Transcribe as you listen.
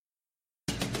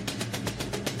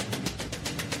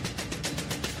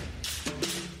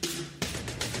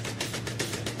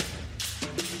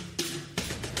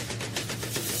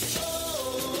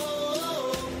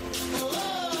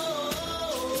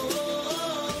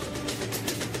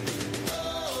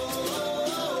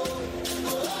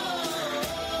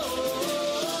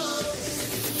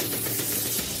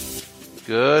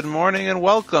Good morning and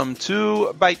welcome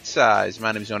to Bite Size.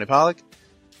 My name is Yoni Pollak,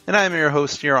 and I am your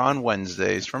host here on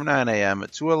Wednesdays from 9 a.m.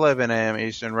 to 11 a.m.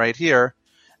 Eastern right here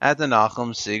at the Nachum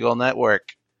Segal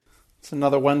Network. It's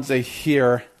another Wednesday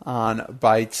here on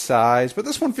Bite Size, but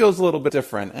this one feels a little bit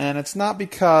different, and it's not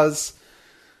because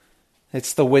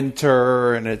it's the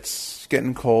winter and it's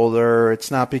getting colder.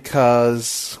 It's not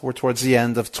because we're towards the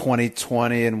end of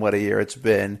 2020 and what a year it's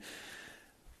been.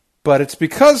 But it's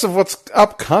because of what's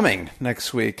upcoming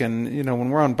next week. And, you know,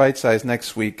 when we're on Bite Size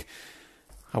next week,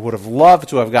 I would have loved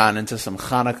to have gotten into some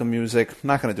Hanukkah music. I'm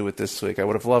not going to do it this week. I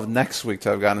would have loved next week to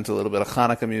have gotten into a little bit of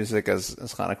Hanukkah music, as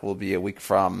Hanukkah will be a week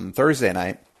from Thursday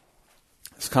night.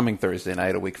 It's coming Thursday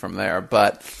night, a week from there.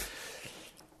 But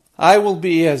I will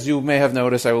be, as you may have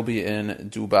noticed, I will be in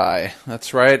Dubai.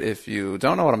 That's right. If you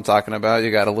don't know what I'm talking about,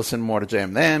 you got to listen more to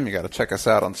JM. You got to check us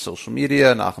out on social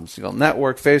media, Nachum Segal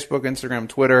Network, Facebook, Instagram,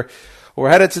 Twitter.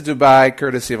 We're headed to Dubai,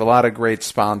 courtesy of a lot of great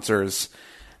sponsors,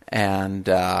 and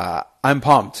I'm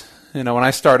pumped. You know, when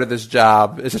I started this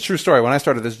job, it's a true story. When I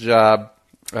started this job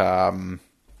 5+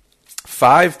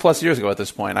 years ago at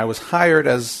this point, I was hired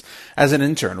as an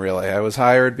intern, really. I was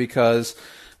hired because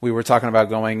we were talking about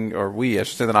going, or I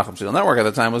should say the Nachum Segal Network at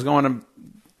the time, was going to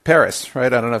Paris,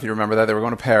 right? I don't know if you remember that. They were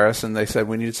going to Paris, and they said,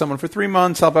 we needed someone for 3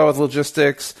 months, help out with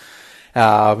logistics.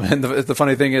 And the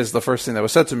funny thing is, the first thing that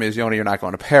was said to me is, Yoni, you're not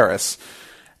going to Paris.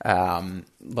 Lo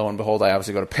and behold, I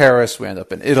obviously go to Paris. We end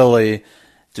up in Italy.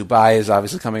 Dubai is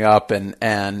obviously coming up.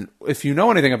 And if you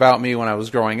know anything about me when I was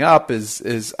growing up,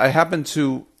 is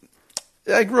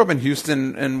I grew up in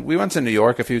Houston, and we went to New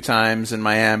York a few times, in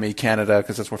Miami, Canada,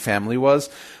 because that's where family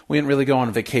was. We didn't really go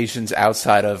on vacations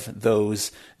outside of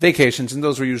those vacations, and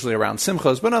those were usually around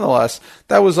Simchas. But nonetheless,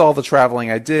 that was all the traveling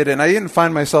I did, and I didn't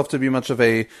find myself to be much of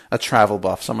a travel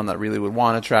buff, someone that really would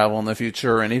want to travel in the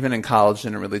future, and even in college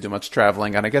didn't really do much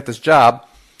traveling. And I get this job.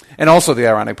 And also the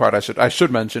ironic part I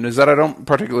should mention is that I don't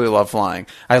particularly love flying.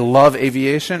 I love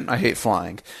aviation. I hate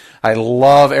flying. I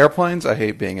love airplanes. I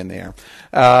hate being in the air.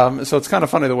 So it's kind of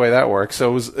funny the way that works.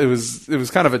 So it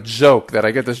was kind of a joke that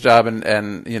I get this job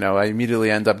and you know, I immediately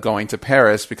end up going to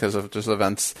Paris because of just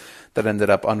events that ended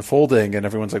up unfolding. And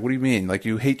everyone's like, what do you mean? Like,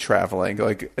 you hate traveling?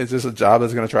 Like, is this a job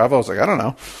that's going to travel? I was like, I don't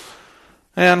know.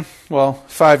 And, well,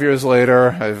 5 years later,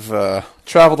 I've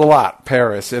traveled a lot.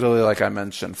 Paris, Italy, like I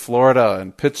mentioned, Florida,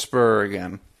 and Pittsburgh,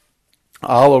 and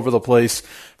all over the place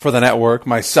for the network.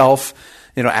 Myself,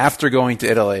 you know, after going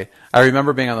to Italy, I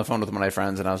remember being on the phone with my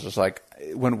friends, and I was just like,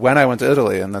 when I went to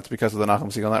Italy, and that's because of the Nachum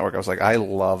Segal Network, I was like, I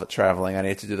love traveling. I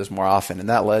need to do this more often. And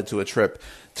that led to a trip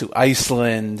to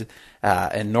Iceland,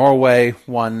 and Norway,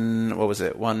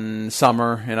 one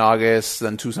summer in August,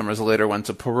 then 2 summers later went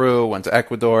to Peru, went to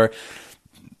Ecuador.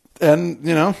 And,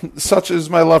 you know, such is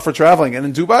my love for traveling.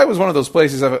 And Dubai was one of those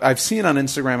places I've seen on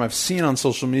Instagram, I've seen on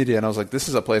social media, and I was like, this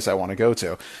is a place I want to go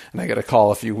to. And I got a call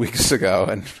a few weeks ago,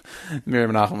 and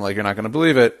Miriam and Nachum like, you're not going to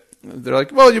believe it. They're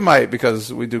like, well, you might,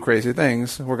 because we do crazy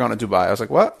things. We're going to Dubai. I was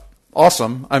like, what?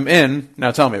 Awesome. I'm in.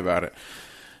 Now tell me about it.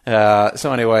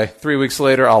 So anyway, 3 weeks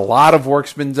later, a lot of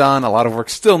work's been done. A lot of work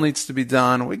still needs to be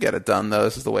done. We get it done, though.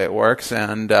 This is the way it works.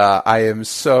 And I am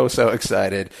so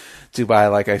excited.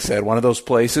 Dubai, like I said, one of those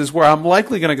places where I'm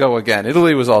likely going to go again.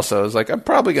 Italy was like, I'm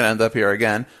probably going to end up here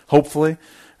again, hopefully,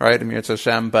 right, Amir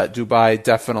Hashem. But Dubai,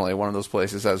 definitely one of those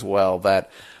places as well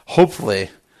that hopefully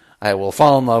I will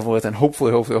fall in love with, and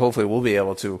hopefully we'll be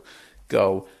able to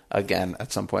go again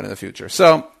at some point in the future.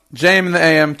 So, JM in the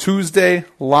AM, Tuesday,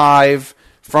 live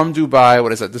from Dubai.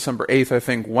 What is that, December 8th, I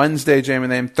think. Wednesday, JM in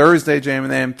the AM. Thursday, JM in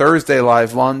the AM. Thursday,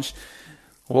 live lunch.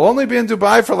 We'll only be in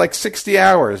Dubai for like 60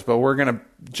 hours, but we're going to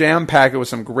jam-pack it with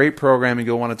some great programming.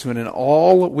 You'll want to tune in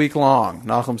all week long.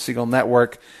 Nachum Segal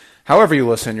Network. However you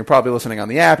listen, you're probably listening on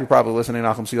the app. You're probably listening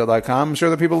at NachumSegal.com. I'm sure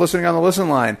there are people listening on the listen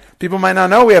line. People might not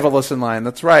know we have a listen line.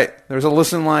 That's right. There's a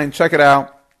listen line. Check it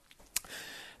out.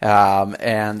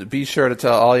 And be sure to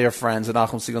tell all your friends that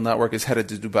Nachum Segal Network is headed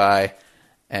to Dubai.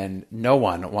 And no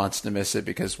one wants to miss it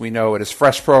because we know it is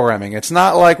fresh programming. It's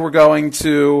not like we're going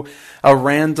to a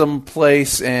random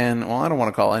place I don't want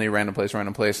to call any random place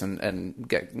and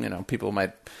get, you know, people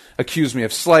might accuse me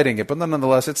of slighting it, but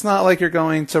nonetheless, it's not like you're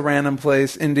going to random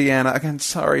place, Indiana. Again,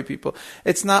 sorry, people.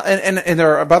 It's not, and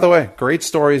there are, by the way, great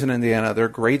stories in Indiana. There are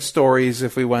great stories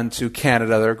if we went to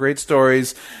Canada. There are great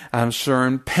stories, I'm sure,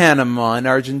 in Panama and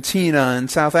Argentina and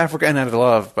South Africa. And I'd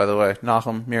love, by the way,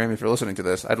 Nachum, Miriam, if you're listening to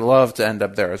this, I'd love to end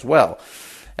up there as well.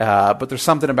 But there's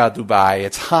something about Dubai.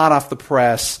 It's hot off the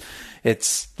press.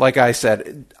 It's, like I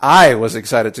said, I was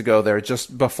excited to go there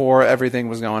just before everything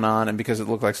was going on, and because it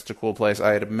looked like such a cool place,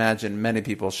 I'd imagine many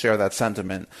people share that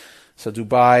sentiment. So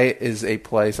Dubai is a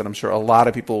place that I'm sure a lot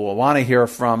of people will want to hear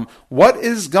from. What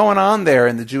is going on there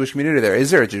in the Jewish community there?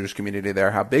 Is there a Jewish community there?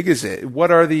 How big is it?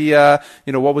 What are the,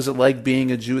 what was it like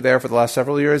being a Jew there for the last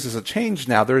several years? There's a change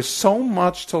now. There's so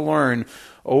much to learn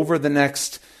over the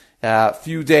next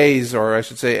few days, or I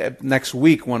should say next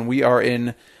week when we are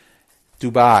in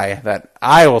Dubai, that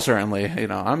I will certainly,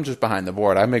 I'm just behind the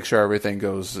board. I make sure everything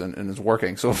goes and is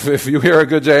working. So if you hear a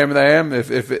good JM and AM,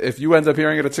 if you end up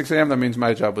hearing it at 6 a.m., that means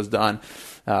my job was done.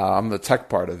 I'm the tech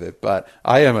part of it, but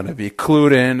I am going to be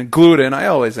glued in. I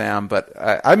always am, but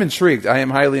I'm intrigued. I am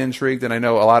highly intrigued, and I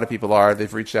know a lot of people are.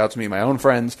 They've reached out to me, my own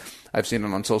friends. I've seen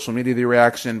it on social media, the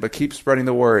reaction, but keep spreading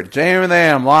the word. JM and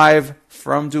AM live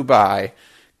from Dubai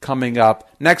coming up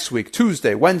next week,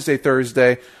 Tuesday, Wednesday,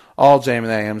 Thursday. All JM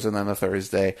and AMs, and then the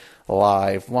Thursday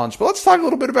live lunch. But let's talk a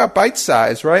little bit about bite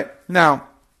size, right? Now,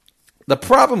 the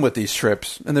problem with these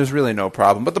trips, and there's really no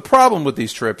problem, but the problem with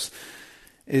these trips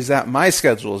is that my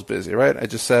schedule is busy, right? I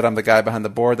just said I'm the guy behind the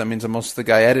board. That means I'm most of the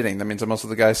guy editing. That means I'm most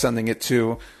of the guy sending it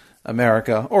to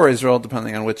America or Israel,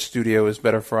 depending on which studio is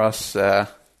better for us to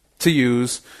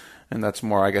use. And that's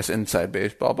more, I guess, inside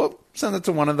baseball. But send it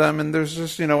to one of them, and there's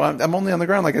just, I'm only on the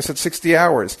ground, like I said, 60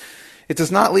 hours. It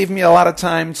does not leave me a lot of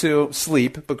time to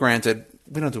sleep, but granted,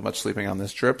 we don't do much sleeping on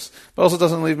these trips. But also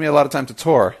doesn't leave me a lot of time to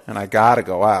tour, and I gotta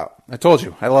go out. I told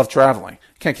you, I love traveling.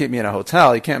 You can't keep me in a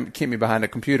hotel. You can't keep me behind a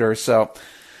computer. So,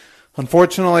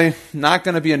 unfortunately, not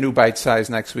going to be a new bite size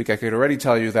next week. I could already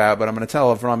tell you that, but I'm going to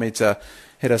tell Avrami to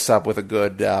hit us up with a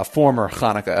good former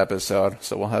Hanukkah episode.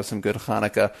 So we'll have some good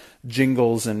Hanukkah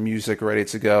jingles and music ready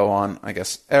to go on, I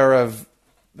guess, Erev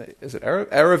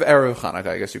Hanukkah,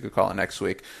 I guess you could call it next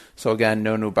week. So again,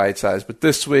 no new bite size. But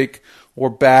this week, we're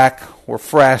back, we're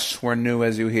fresh, we're new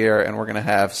as you hear, and we're going to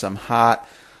have some hot,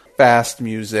 fast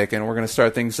music, and we're going to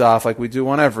start things off like we do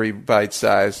on every bite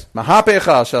size.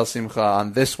 Mahapecha Shel Simcha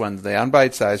on this Wednesday on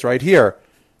Bite Size, right here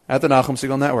at the Nachum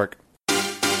Segal Network.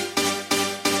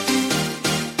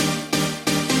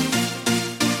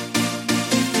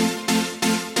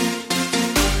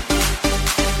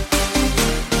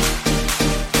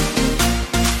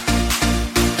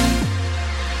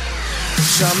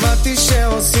 שמעתי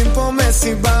שעושים פה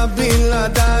מסיבה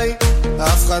בלעדיי,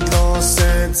 אף אחד לא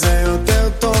עושה את זה יותר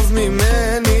טוב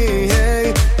ממני.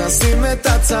 היי, נשים את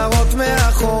הצרות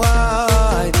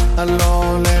מאחוריי, אני לא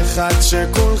הולך עד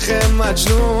שכולכם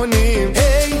מג'נונים.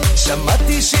 היי,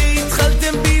 שמעתי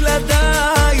שהתחלתם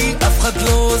בלעדיי, אף אחד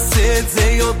לא עושה את זה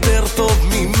יותר טוב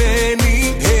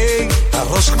ממני. היי,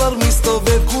 הראש כבר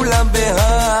מסתובב כולם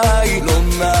בהיי, לא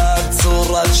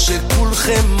נעצור עד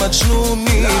שכולכם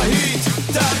מג'נונים.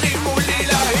 תרימו לי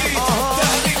להיט,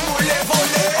 תרימו לב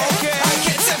עולה,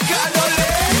 הקצב כאן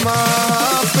עולה.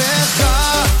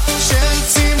 מהפכה של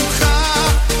שמחה,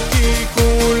 כי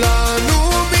כולנו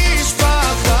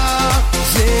משפחה.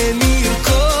 זה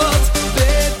נרקוד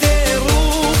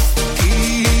בטירוף,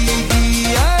 כי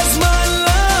הגיע הזמן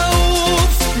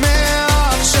לעוף.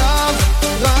 מעכשיו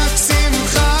רק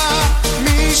שמחה,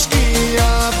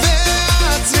 משקיעה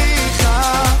והצליחה.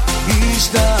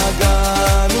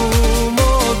 השתגענו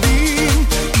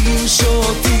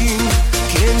שותים,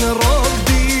 כן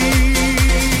רוקדים.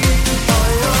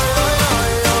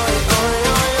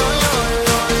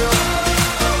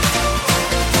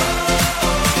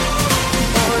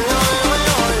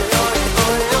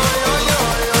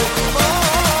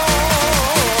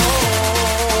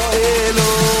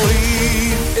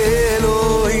 אלוהים,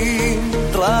 אלוהים,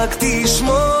 רק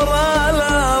תשמור על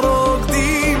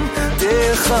הרוקדים,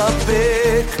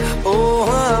 תחבק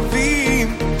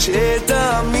אוהבים,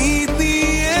 שתמיד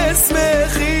נהיה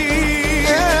שמחים.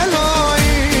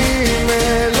 אלוהים,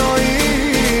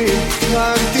 אלוהים,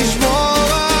 רק תשמור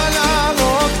על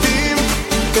הרוקדים,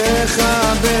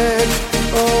 תחבק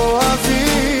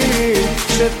אוהבים,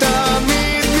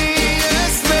 שתמיד נהיה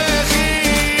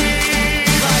שמחים.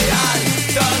 חייל,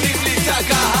 תרים לי את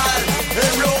הקהל,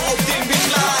 הם לא עובדים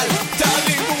בכלל,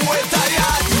 תרימו את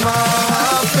היד.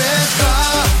 מהפכה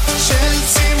של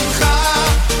שמחה,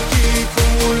 כי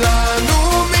כולנו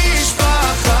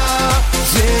משפחה.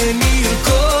 זה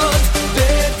נרקוד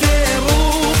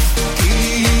בטירוף,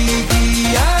 כי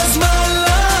הגיע הזמן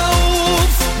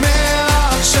לעוף.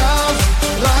 מעכשיו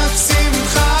רק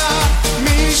שמחה,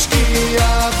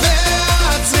 משקיעה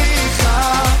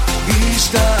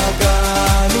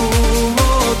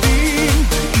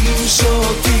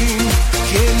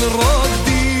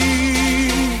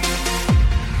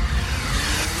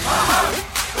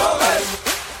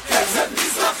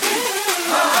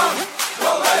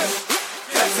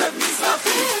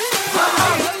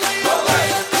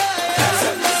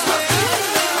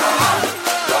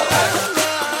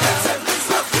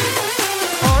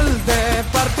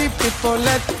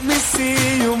let me see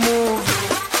you move.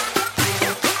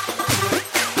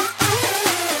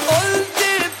 All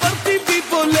the party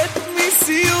people, let me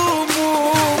see you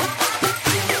move.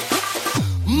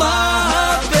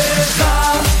 מהפכה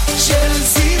של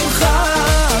שמחה,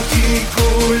 כי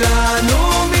כולנו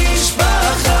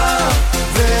משפחה,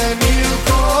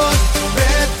 ונרקוד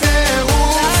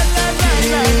בטירוף,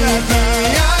 כי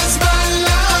הגיע הזמן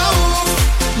לעוף,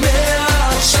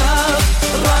 מעכשיו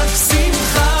רק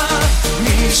שמחה,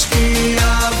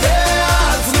 משקיעה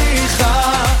ועד זריחה,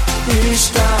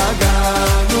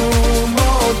 השתגענו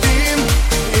מודים,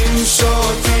 אם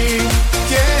שותים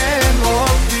כן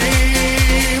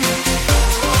עובדים.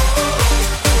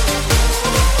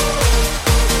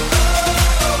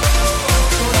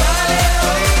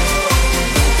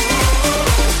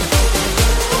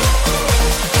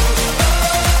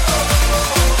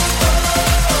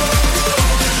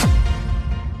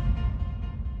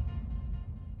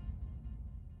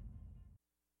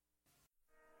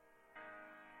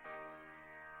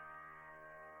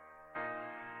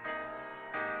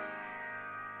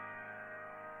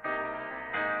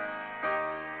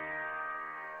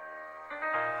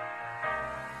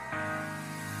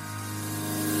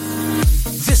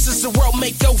 This is a world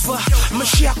makeover.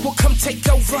 Mashiach will come take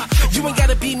over. You ain't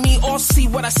gotta be me or see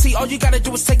what I see. All you gotta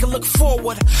do is take a look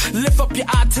forward. Lift up your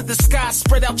eye to the sky.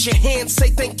 Spread out your hands. Say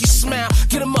thank you, smile.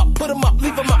 Get 'em up, put 'em up,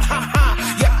 leave 'em up. Ha ha.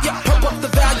 Yeah, pump up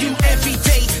the volume every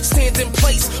day. Stand in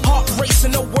place. Heart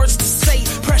racing, no words to say.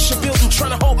 Pressure building,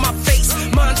 trying to hold my face.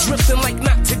 Mind drifting like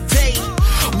not today.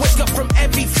 Wake up from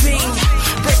everything.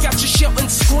 Break out your shell and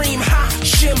scream. Ha,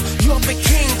 Shim, you're the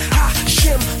king. Ha,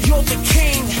 Shim, you're the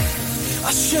king.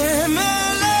 השם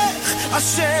מלך,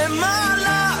 השם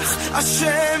מלך,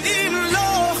 השם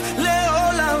ימלוך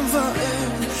לעולם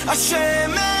ועד.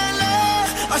 השם מלך,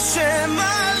 השם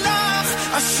מלך,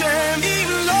 השם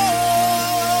ימלוך.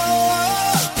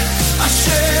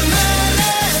 השם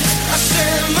מלך,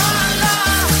 השם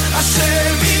מלך,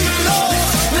 השם ימלוך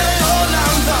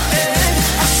לעולם ועד.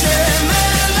 השם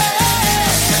מלך,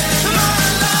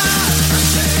 מלך,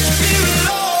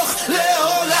 ימלוך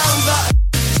לעולם ועד.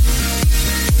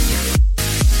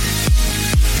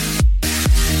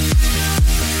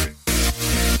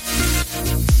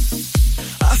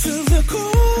 I feel the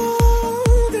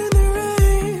cold in the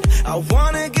rain. I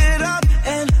wanna get up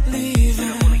and leave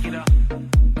it.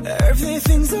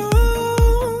 Everything's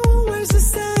always the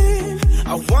same.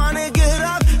 I wanna get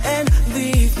up and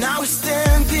leave. Now we're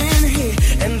standing here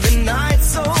and the night's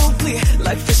so clear,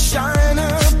 like the shine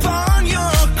upon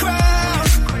your crown.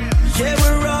 Yeah,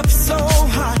 we're up so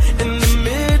high in the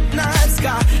midnight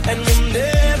sky, and we'll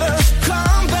never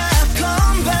come back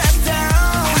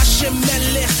down. Hashem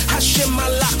Melech, Hashem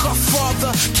Malach, our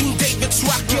Father. King David's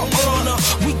rock your honor.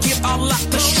 We give Allah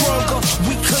the stronger.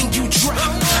 We claim you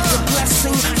drop the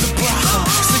blessing, the bracha,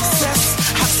 success,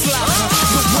 haslacha.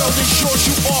 The world is yours,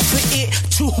 you offer it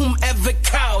to whomever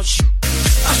couch.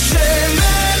 Hashem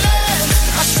Melech,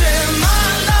 Hashem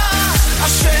Malach,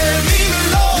 Hashem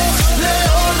Yimloch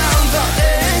le'olam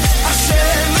va'ed.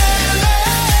 Hashem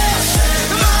Melech,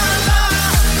 Malach,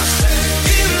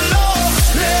 Yimloch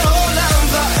le'olam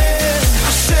va'ed.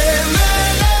 Hashem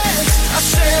Melech,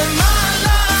 Hashem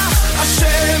Malach,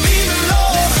 Hashem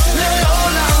Yimloch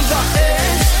le'olam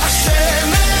va'ed. Hashem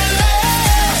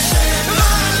Melech,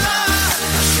 Malach,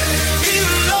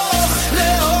 Yimloch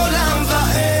le'olam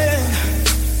va'ed.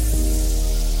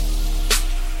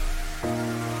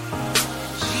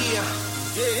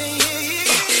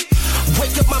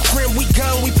 Wake up, my friend, we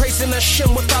gone. We praising Hashem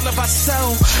with all of our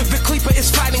soul. The Kleeper is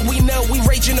fighting, we know. We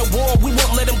raging a war, we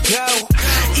won't let him go.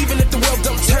 Even if the world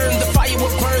don't turn, the fire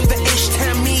will burn. The Ish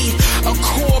Tamid, a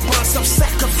korban,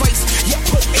 self-sacrifice. Yeah,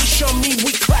 put Ish on me,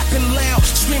 we clapping loud,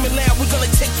 screaming loud. We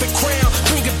gonna take the crown,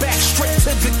 bring it back straight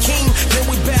to the king. Then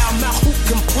we bow, Malchut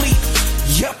complete.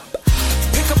 Yep.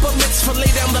 Pick up a mitzvah,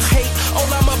 lay down the hate.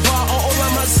 Olam haba,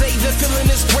 olam hazeh. The feeling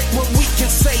is great when we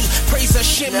can say, praise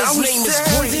Hashem, Now His we're name is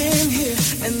great. standing here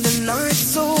and the night's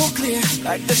so clear,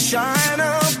 like the shine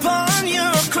upon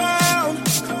your crown.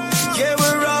 Yeah,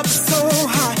 we're up so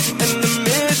high in the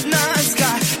midnight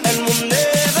sky, and we'll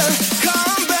never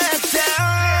come back down.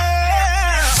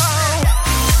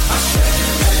 Hashem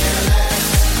Melech,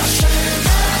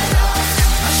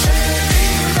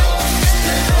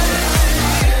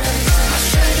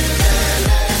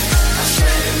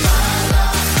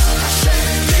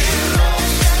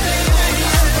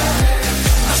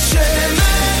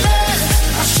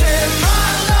 Hashem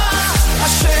Malach,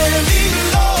 Hashem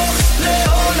Yimloch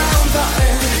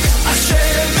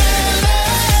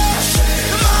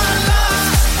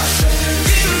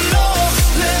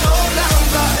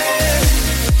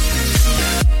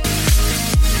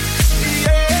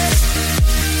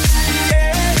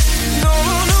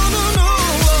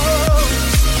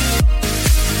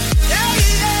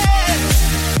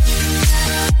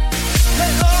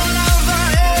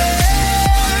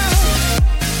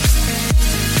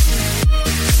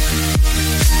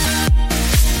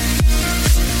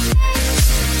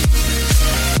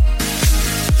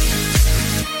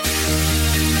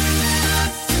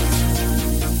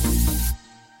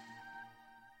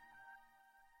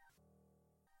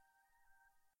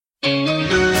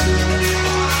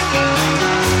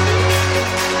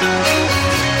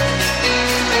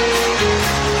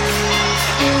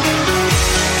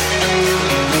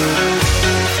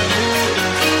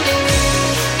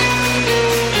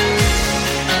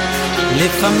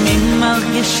לפעמים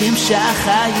מרגישים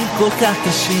שהחיים כל כך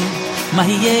קשים, מה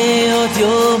יהיה עוד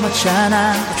יום עד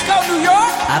שנה?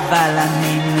 אבל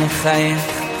אני מחייך,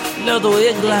 לא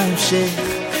דואג להמשך,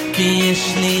 כי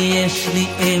יש לי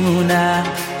אמונה.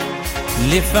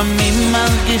 לפעמים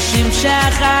מרגישים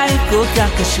שהחיים כל כך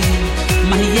קשים,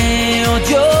 מה יהיה עוד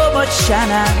יום עוד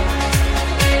שנה?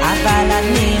 אבל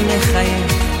אני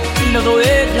מחייך, לא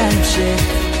דואג להמשך,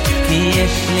 כי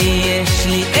יש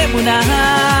לי אמונה.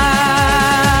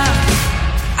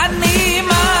 אני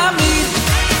מאמין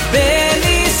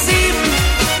בניסים,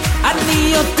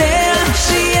 אני יודע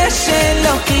שיש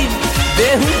אלוקים,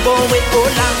 והוא בורא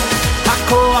עולם,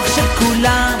 הכוח של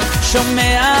כולם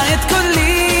שומע את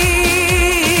קולי.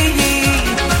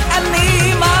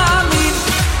 אני מאמין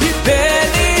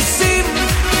בניסים,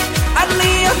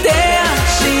 אני יודע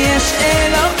שיש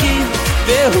אלוקים,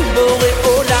 והוא בורא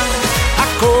עולם,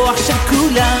 הכוח של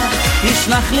כולם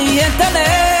ישלח לי את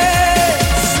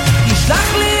הנס,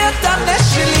 ישלח לי את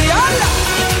הנס שלי. יאללה,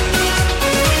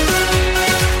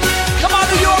 come on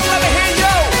New York, let me hear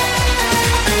you.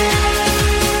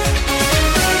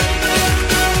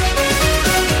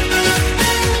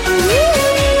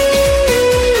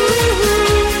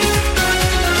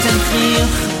 תן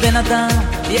חיוך בן אדם,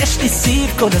 יש לי סיב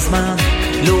כל הזמן,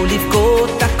 לא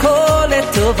לבכות, הכל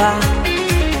לטובה,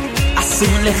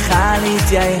 אסור לך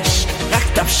להתייאש, רק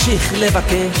תמשיך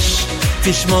לבקש,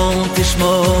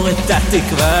 תשמור את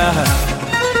התקווה.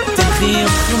 תן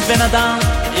חיוך בן אדם,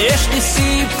 יש לי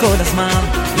סיב כל הזמן,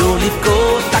 לא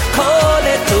לבכות, הכל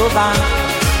לטובה,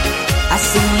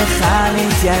 אסור לך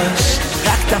להתייאש,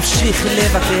 רק תמשיך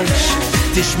לבקש,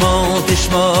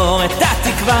 תשמור את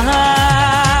התקווה.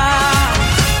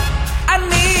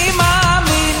 אני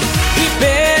מאמין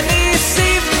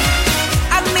בניסים,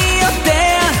 אני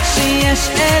יודע שיש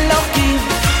אלוקים,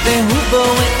 והוא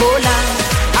בורא עולם,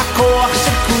 הכוח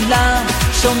של כולם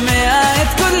שומע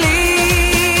את קולי.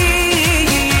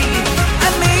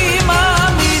 אני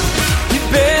מאמין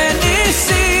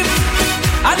בניסים,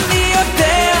 אני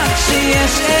יודע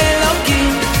שיש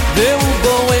אלוקים, והוא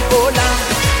בורא עולם,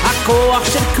 הכוח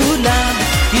של כולם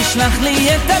ישלח לי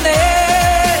את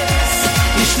הנס,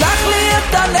 ישלח לי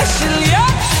את הנס שלי.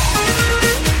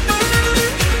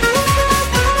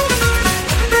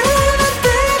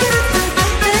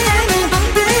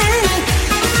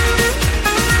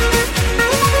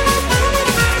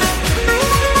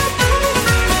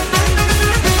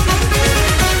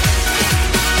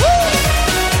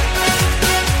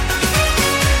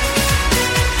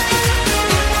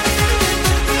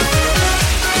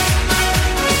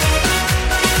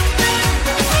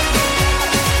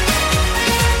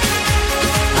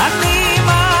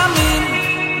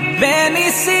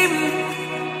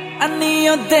 אני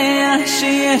יודע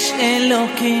שיש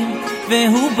אלוקים,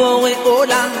 והוא בורא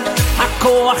עולם,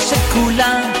 הכוח של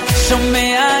כולם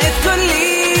שומע את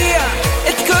קולי,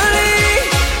 את קולי.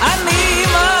 אני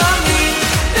מאמין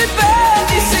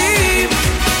בניסים,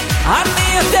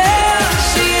 אני יודע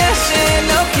שיש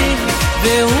אלוקים,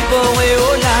 והוא בורא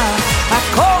עולם,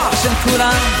 הכוח של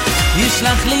כולם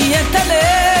ישלח לי את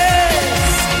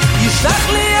הנס, ישלח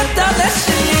לי את הנס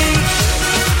שלי.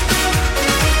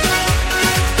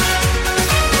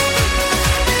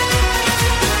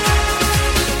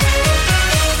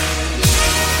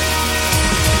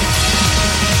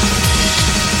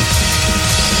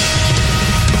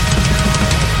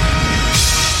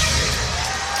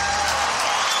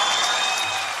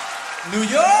 New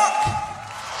York!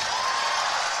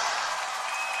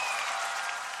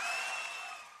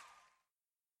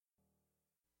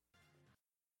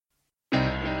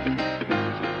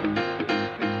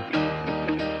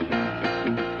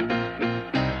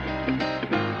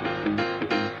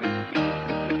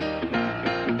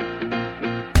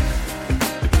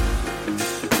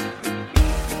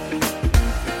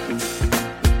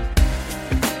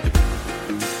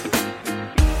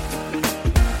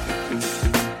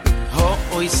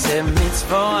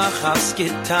 Has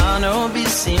getano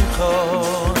bisimcho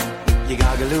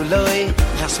Yagagaluloi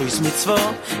Hasois mitzvo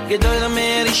Gedoyle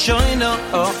meri shoino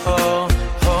Oh oh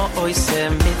Oh oise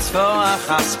mitzvo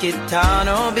Has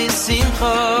getano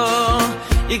bisimcho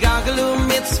Yagagalu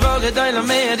mitzvo Gedoyle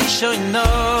meri shoino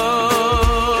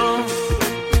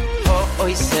Oh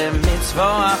oise mitzvo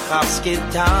Has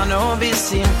getano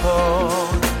bisimcho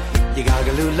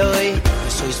Yagagaluloi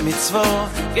Hasois mitzvo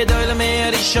Gedoyle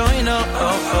meri shoino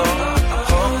Oh oh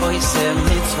Oise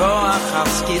mitzvo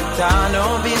achas kitano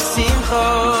bisimcho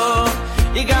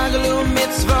Yigaglu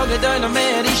mitzvo gedoyno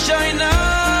meri shoyno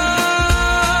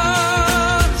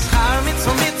Schar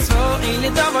mitzvo in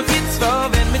lidava mitzvo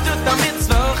Ven mitut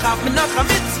mitzvo chaf minoch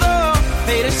mitzvo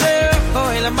Peire sheo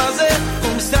oile maze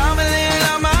stamele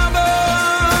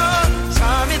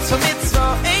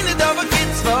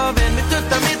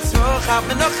hab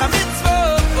mir noch a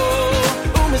mitzvah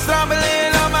umisrabel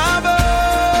elam abo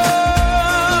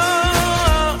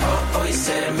oi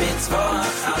se mitzvah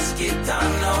has gitan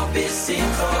no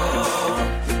bisimcho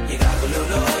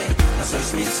yigagululoi asos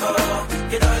mitzvah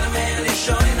gedoyle mer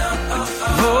shoyna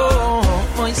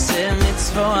oi se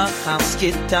mitzvah has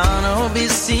gitan no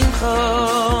bisimcho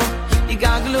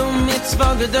yigagulu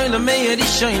mitzvah gedoyle mer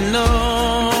shoyna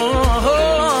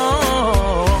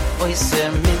oi se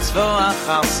mitzvah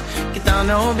has gitan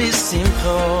no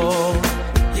bisimcho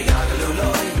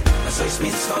yigagululoi asos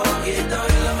mitzvah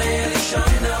gedoyle mer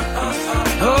shoyna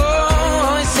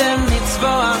oi se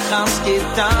mitzvah has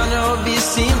gitan no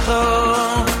bisimcho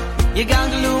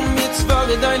yigagulu mitzvah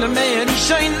gedoyle mer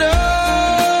shoyna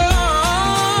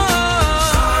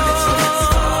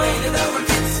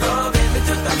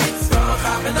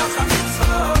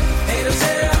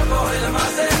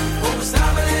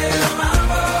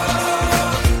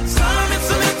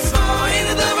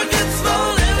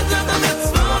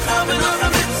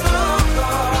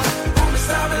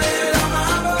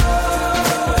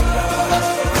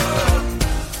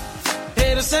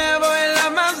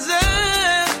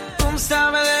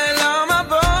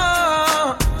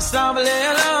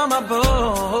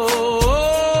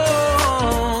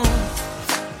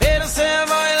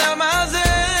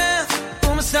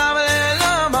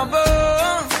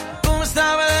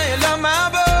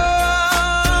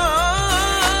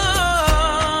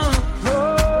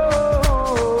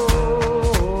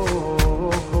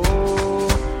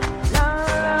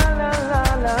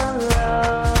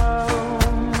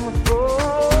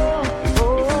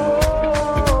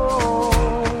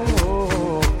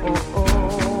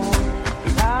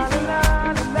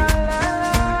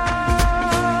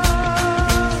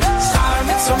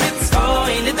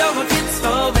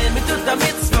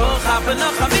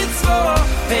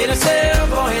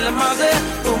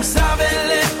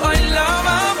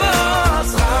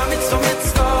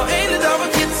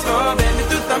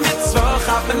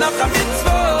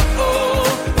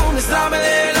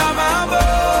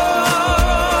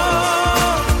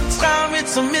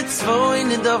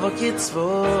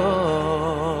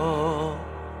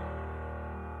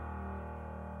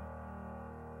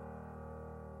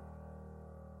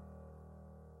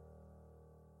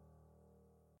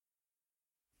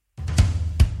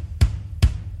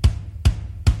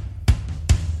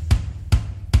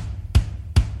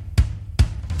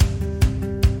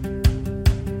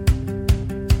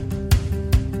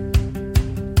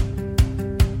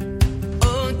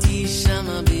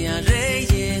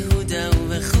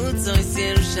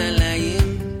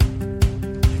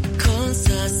כל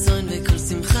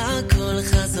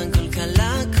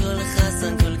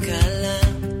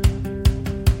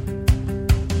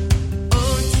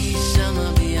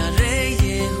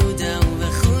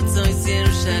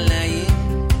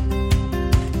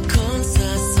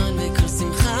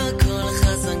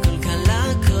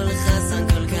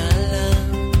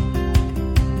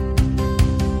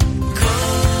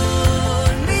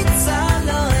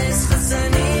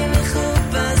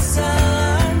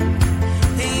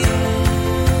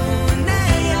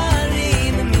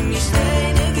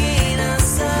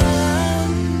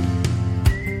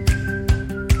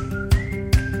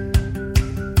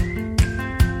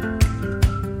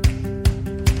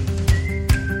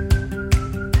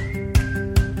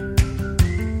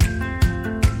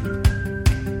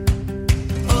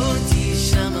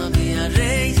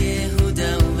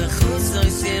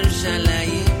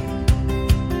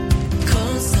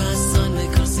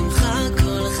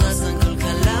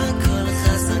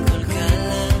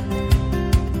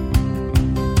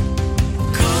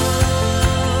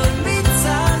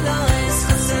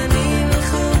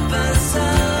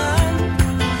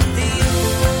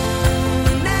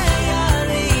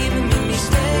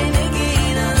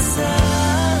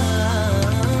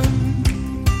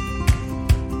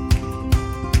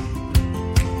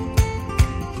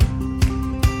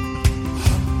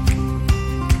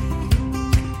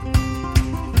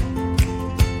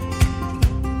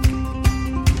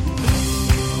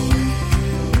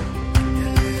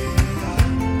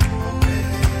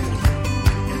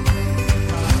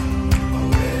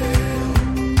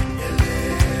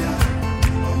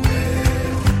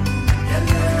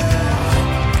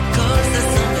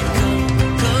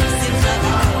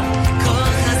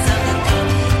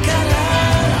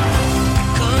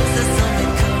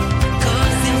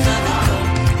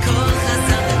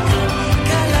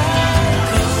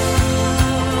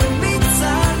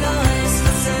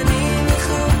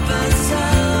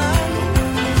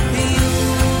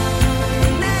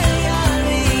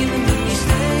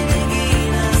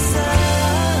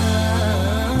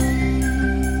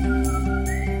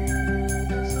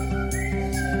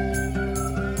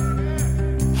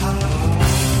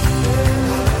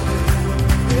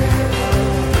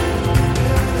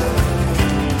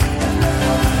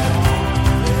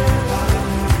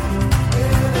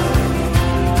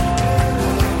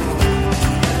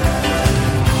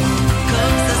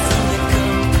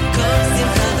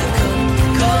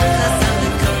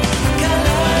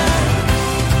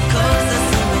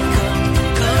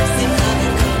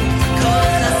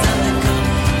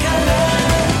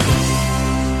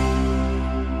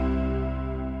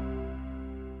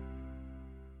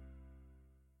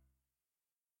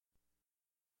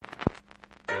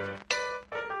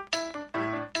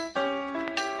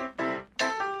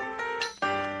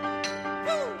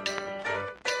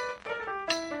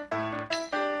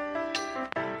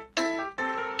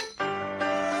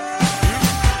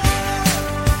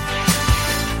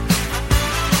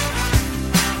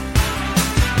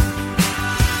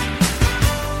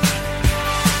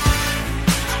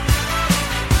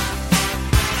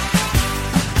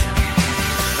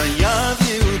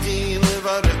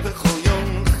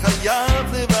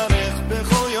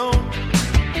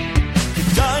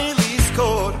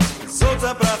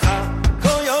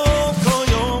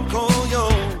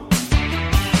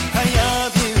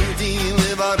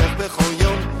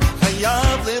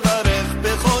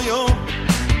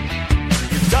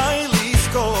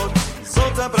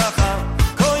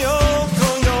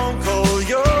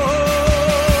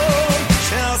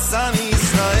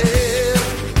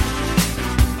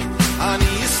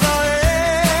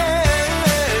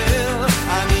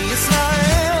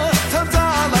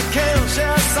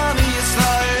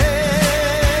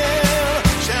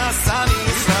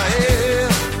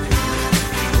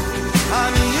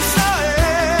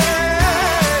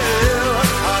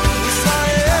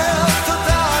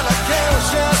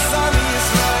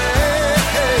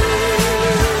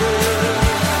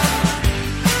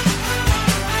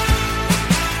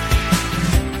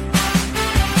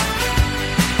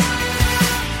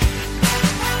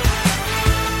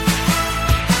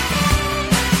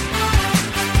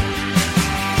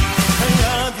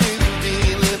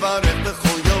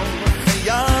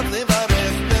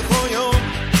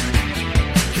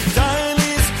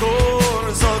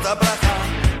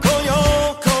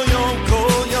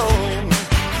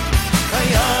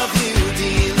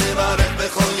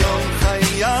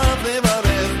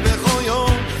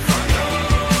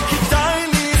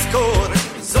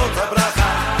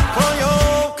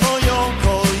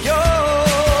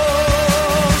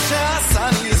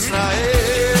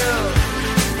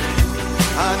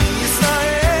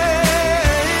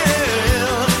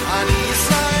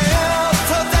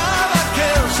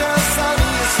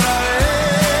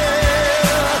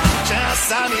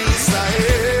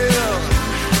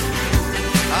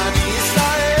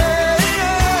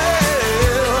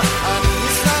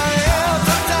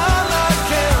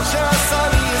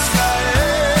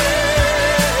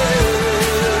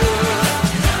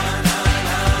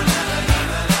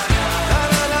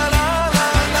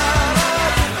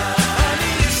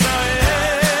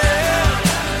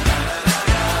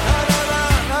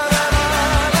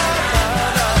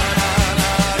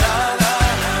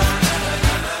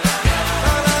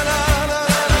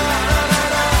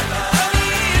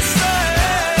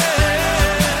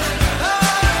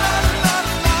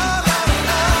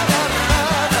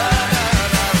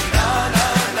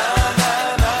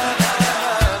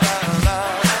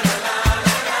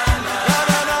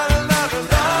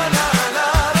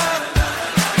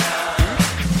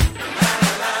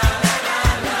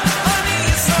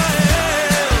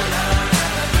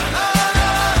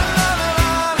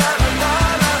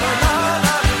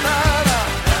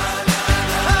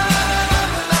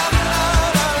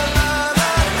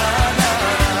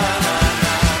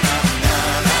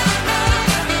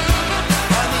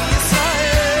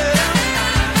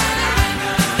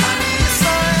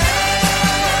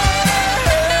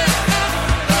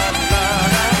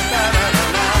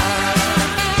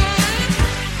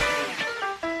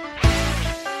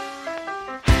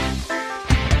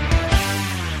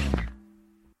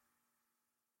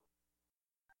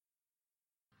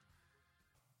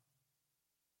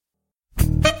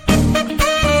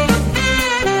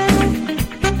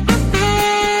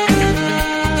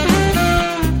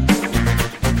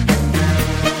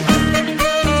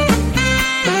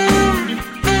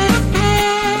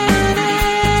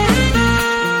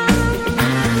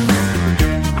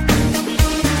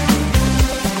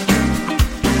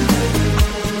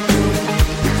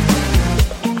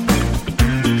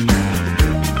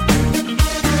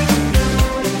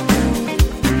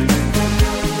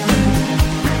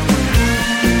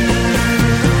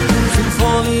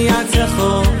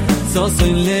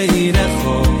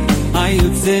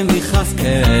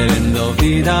michasken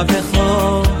David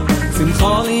abecho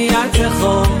Simcho li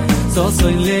artecho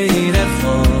Sosoy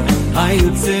leirecho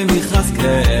Hayutze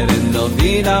michasken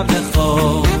David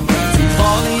abecho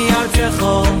Simcho li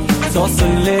artecho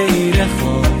Sosoy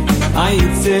leirecho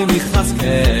Hayutze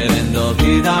michasken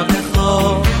David abecho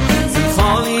Simcho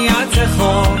li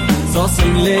artecho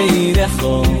Sosoy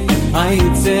leirecho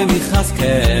Hayutze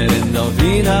michasken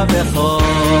David abecho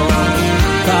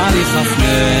Tali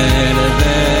chasner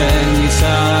ben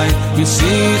Yishai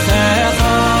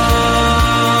Yishichecho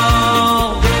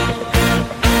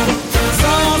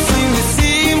Zosim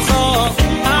v'simcho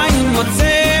Ayin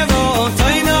motzevo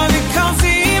Toino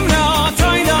v'kozim lo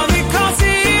Toino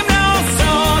v'kozim lo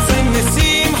Zosim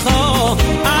v'simcho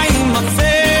Ayin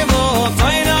motzevo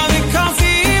Toino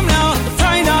v'kozim lo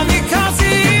Toino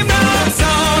v'kozim lo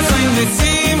Zosim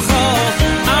v'simcho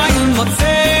Ayin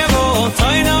motzevo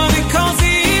Toino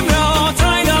v'kozim lo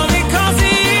Toino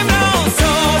v'kozim lo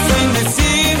Zosim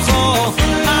v'simcho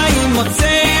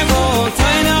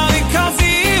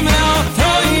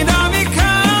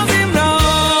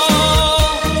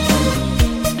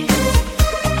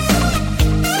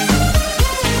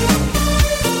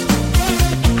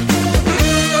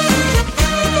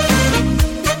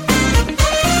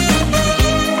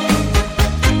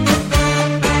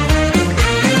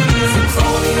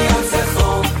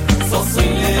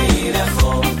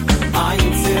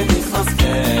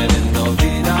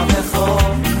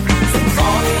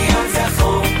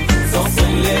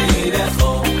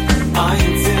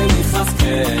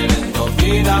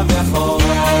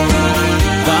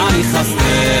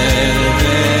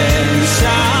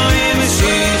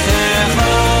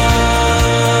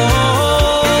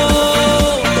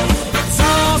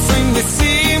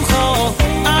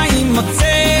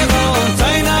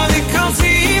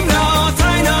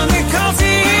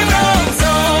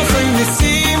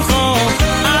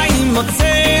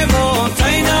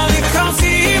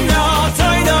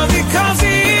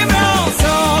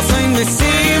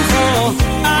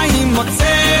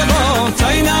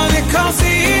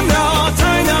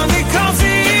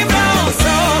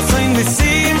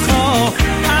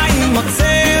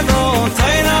motzevo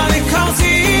Toino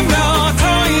v'kozim lo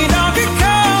Toino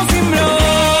v'kozim lo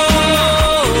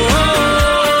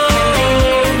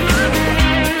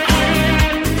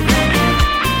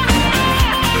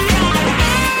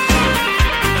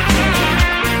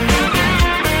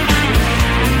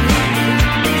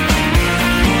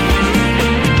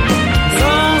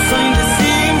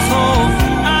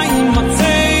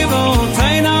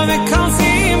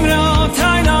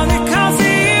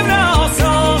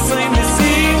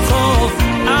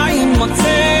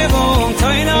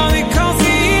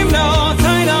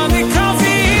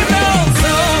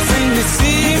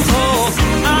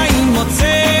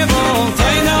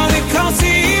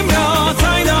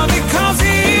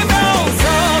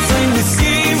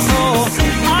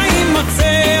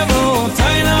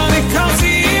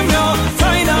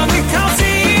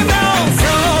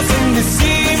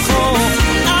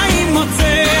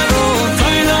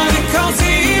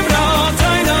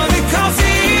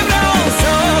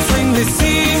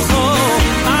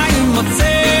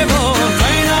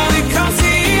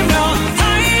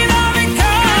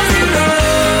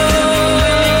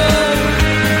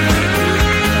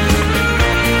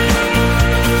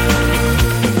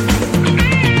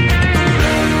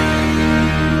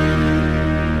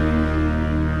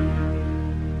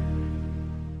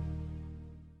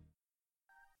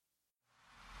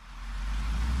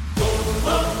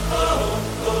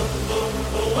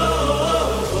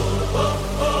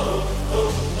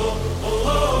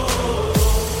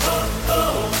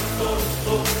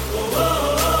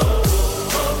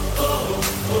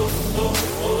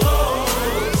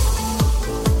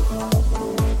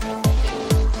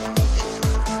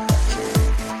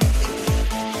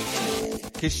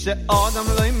Adam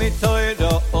loy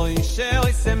mitoyro oy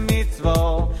sheoy se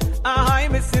mitzvo ahay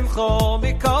besimcho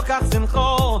mikol kach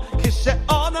simcho kishe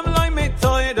Adam loy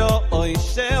mitoyro oy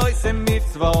sheoy se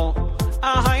mitzvo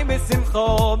ahay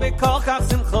besimcho mikol kach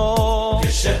simcho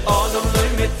kishe Adam loy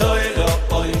mitoyro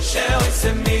oy sheoy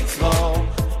se mitzvo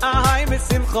ahay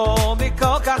besimcho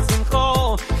mikol kach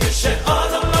simcho kishe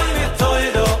Adam loy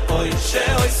mitoyro oy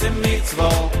sheoy se mitzvo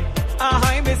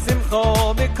ahay besimcho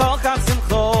mikol kach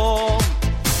simcho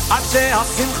Ashe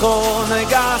hasimcho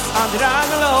negas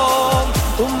adraglom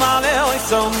umale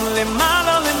oisom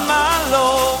lemalo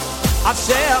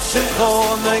Ashe hasimcho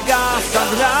negas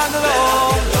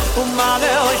adraglom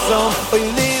umale oisom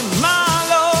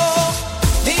lemalo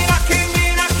Nirakin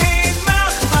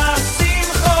mach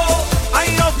simcho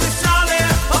ayot misale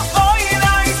oy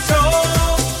laiso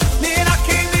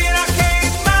Nirakin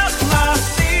mach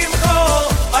simcho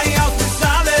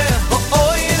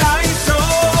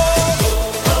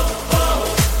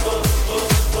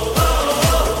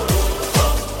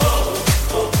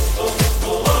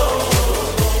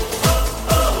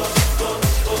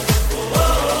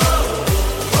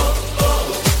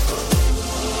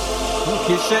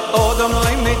שאודם לא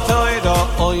מתוירו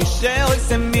אוי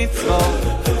שעושה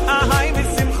מצוות ahai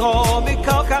misimcho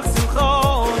mikol kach simcho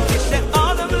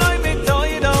כשאודם לא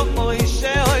מתוירו אוי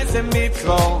שעושה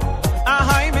מצוות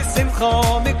ahai misimcho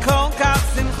mikol kach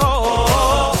simcho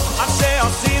אשר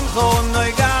שמחו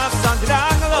נויגע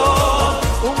סדרגלו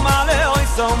ומלא אוי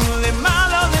סום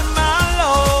למעלה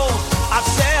למעלה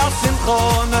אשר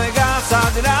שמחו נויגע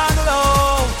סדרגלו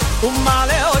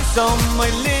ומלא אוי סום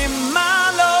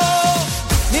למעלה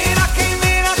נרקי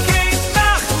נרקי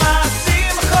נחמה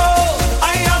שמחו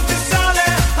איות בסלה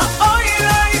האוי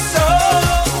רייסו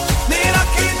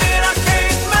נרקי נרקי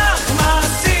נחמה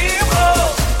שמחו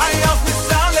איות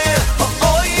בסלה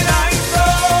האוי רייסו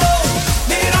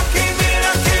נרקי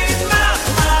נרקי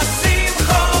נחמה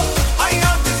שמחו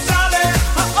איות בסלה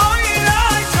האוי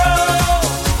רייסו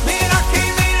נרקי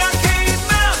נרקי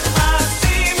נחמה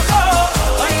שמחו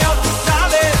איות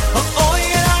בסלה האוי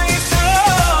רייסו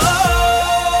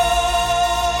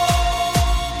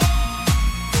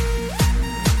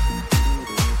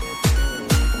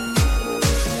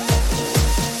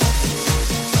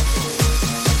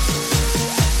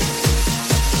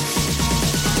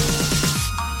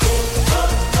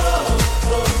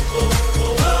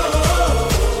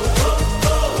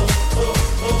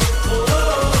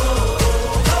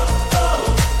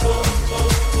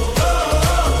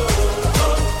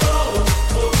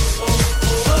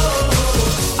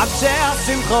אשר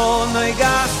שמחו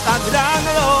נויגס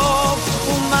אדרנלו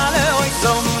ומלא אוי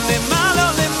סום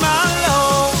למעלה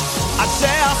למעלה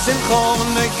אשר שמחו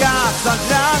נויגס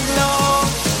אדרנלו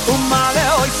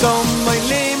ומלא אוי סום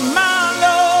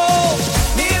למעלה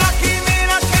נרקי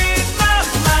נרקי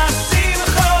נחמה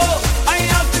שמחו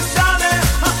איות בסלה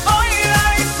האוי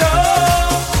רייסו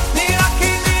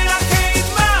נרקי נרקי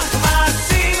נחמה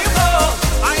שמחו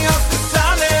איות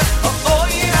בסלה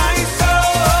האוי רייסו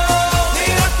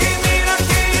נרקי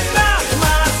נרקי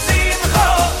נחמה שמחו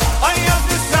איות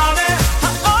בסלה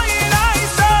האוי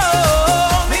רייסו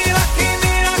נרקי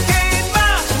נרקי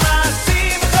נחמה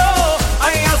שמחו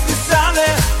איות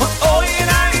בסלה האוי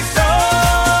רייסו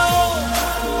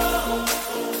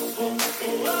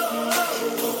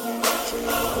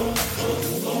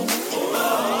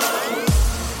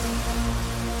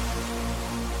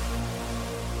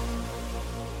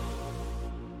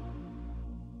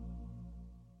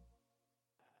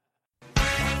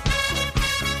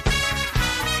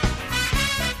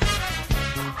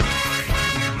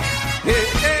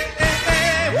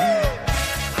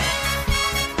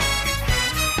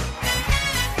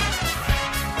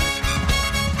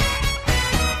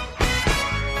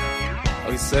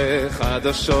עושה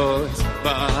חדשות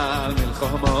בעל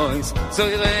מלחמויס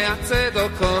זוירי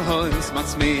הצדוקויס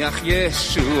מצמיח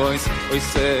ישועויס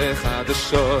עושה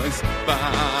חדשות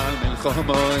בעל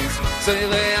מלחמויס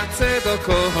זוירי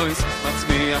הצדוקויס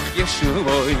מצמיח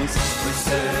ישועויס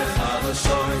עושה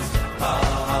חדשות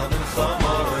בעל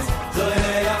מלחמויס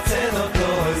זוירי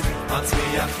הצדוקויס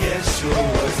מצמיח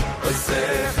ישועויס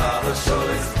עושה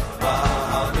חדשות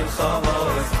בעל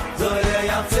מלחמויס זוירי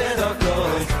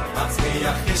הצדוקויס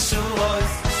מצמיח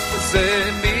ישועויס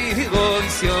זה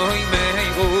מירויס יוי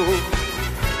מירו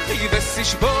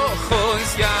יבסיש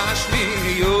בוחויס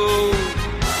ישמיעו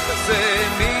זה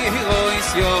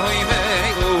מירויס יוי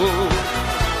מירו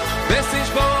בסיש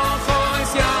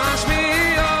בוחויס ישמיעו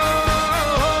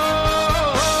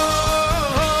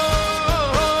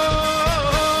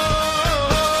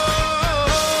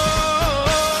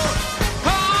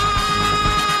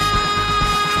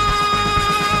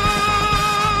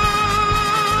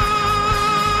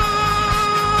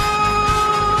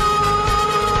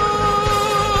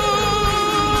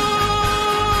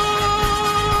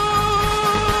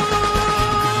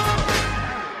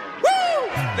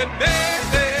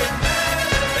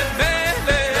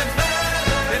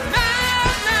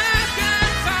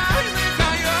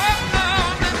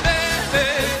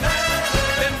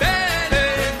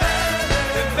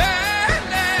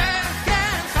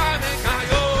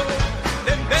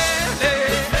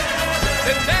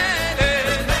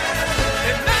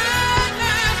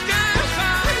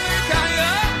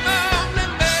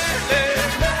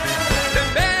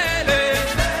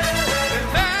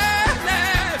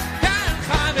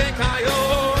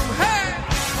Kayo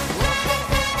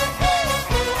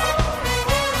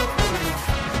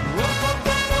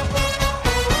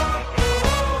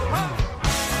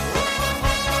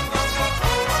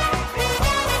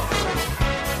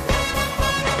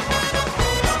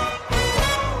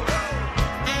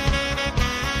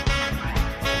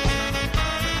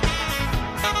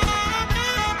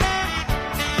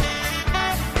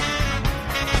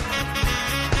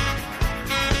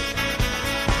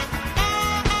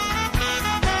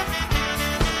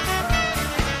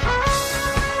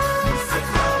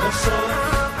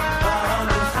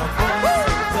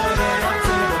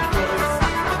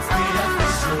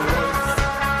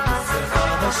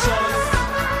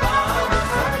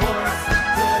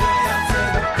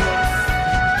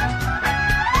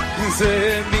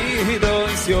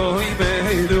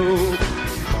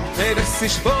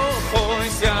sich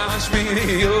bochois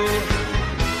yashmiyo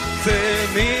ze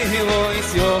mirois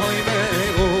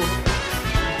yoimeru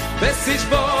sich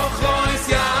bochois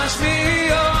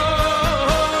yashmiyo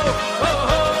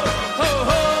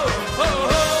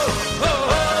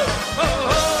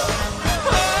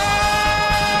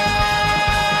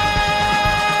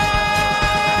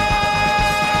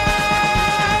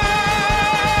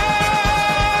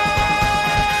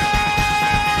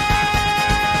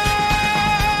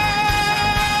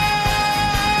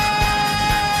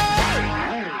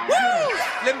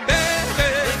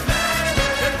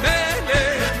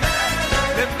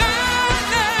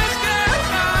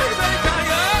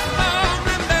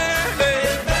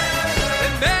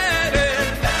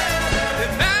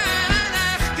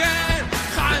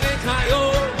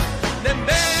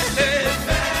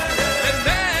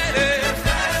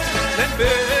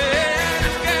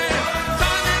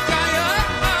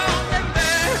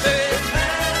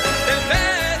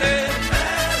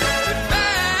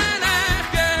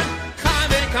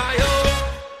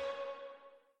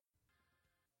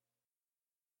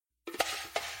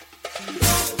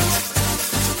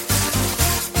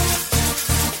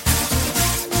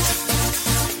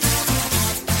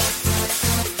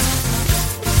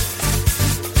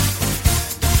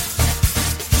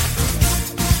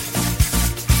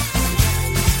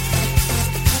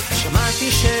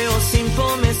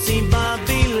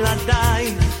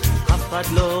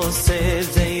לא עושה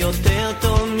את זה יותר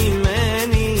טוב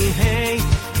ממני, היי,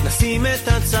 נשים את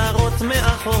הצרות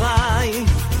מאחוריי,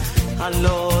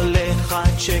 הלא הולך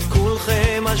עד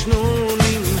שכולכם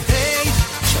מג'נונים, היי,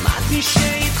 שמעתי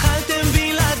שהתחלתם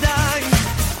בלעדיי,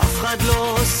 אף אחד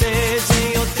לא עושה את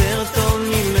זה יותר טוב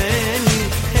ממני,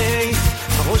 היי,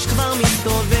 הראש כבר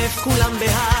מסתובב כולם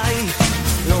בהיי,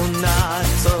 לא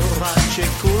נעצור עד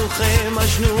שכולכם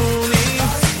מג'נונים.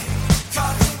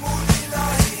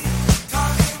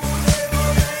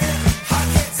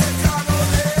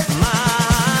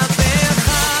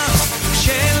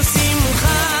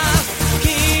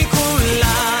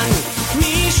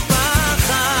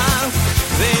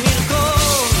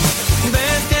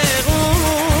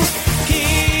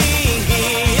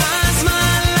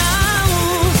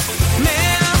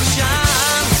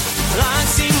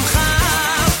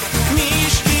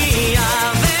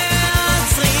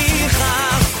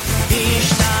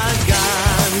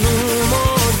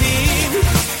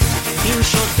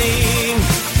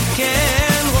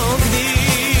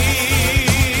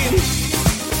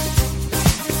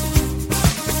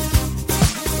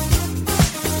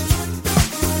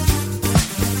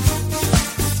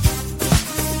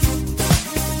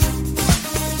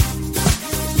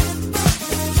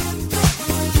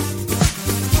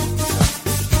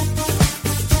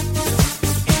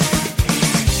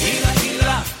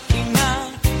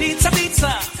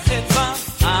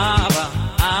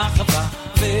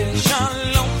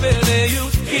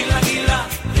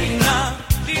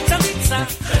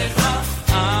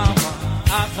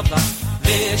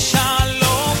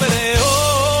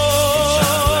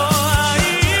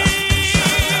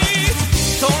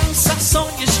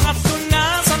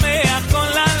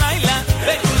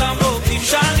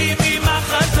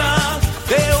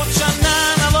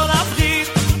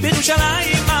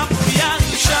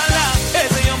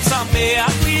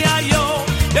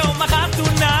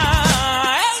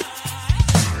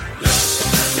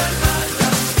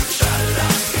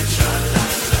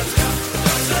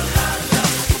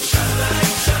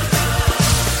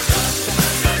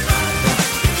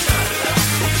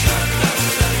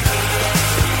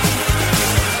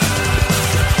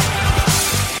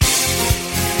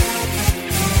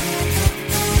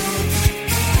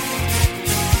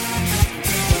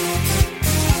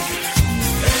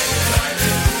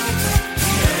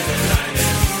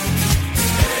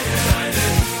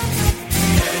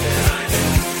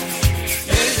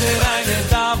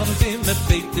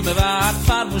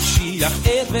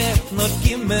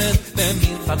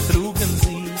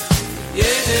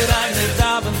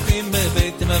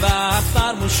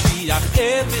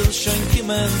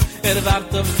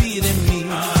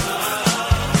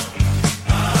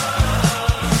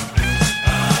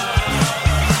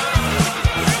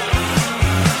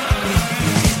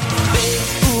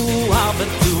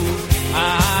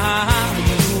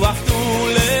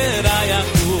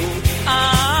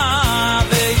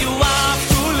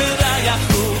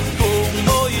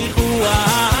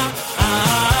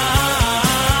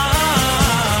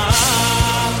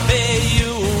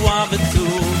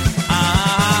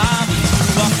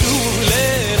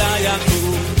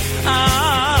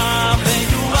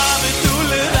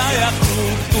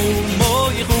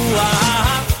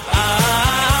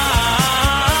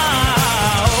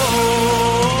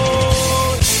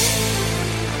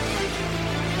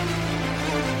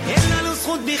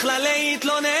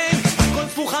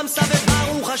 חמסה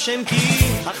וברוך השם כי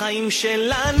החיים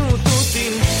שלנו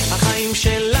תותים, החיים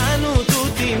שלנו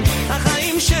תותים,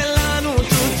 החיים שלנו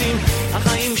תותים,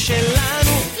 החיים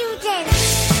שלנו תותים.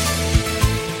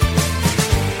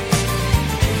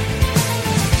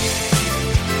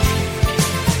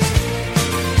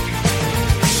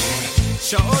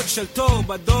 שעות של תור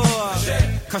בדואר,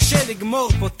 קשה לגמור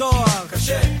פה תואר,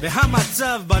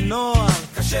 והמצב בנוער,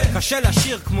 קשה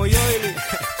לשיר כמו יוילי,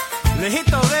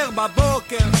 להתעורר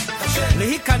בבוקר,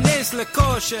 להיכנס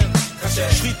לכושר,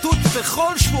 שחיתות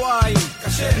בכל שבועיים,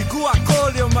 פיגוע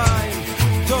כל יומיים.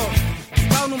 טוב,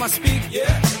 דיברנו מספיק,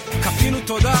 כפינו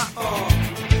תודה,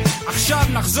 עכשיו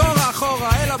נחזור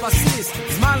אחורה אל הבסיס,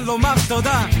 זמן לומר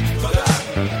תודה.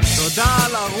 תודה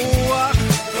על הרוח,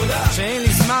 שאין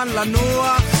לי זמן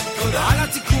לנוח, על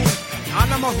התיקון,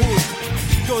 על המהות,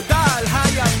 תודה על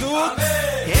היהדות.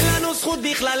 אין לנו זכות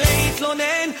בכלל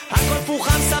להתלונן, הכל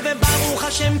פוחמסה וברוך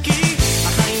השם כי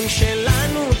החיים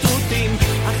שלנו תותים,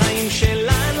 החיים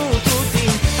שלנו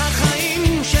תותים,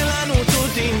 החיים שלנו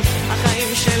תותים,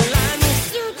 החיים שלנו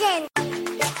תותים.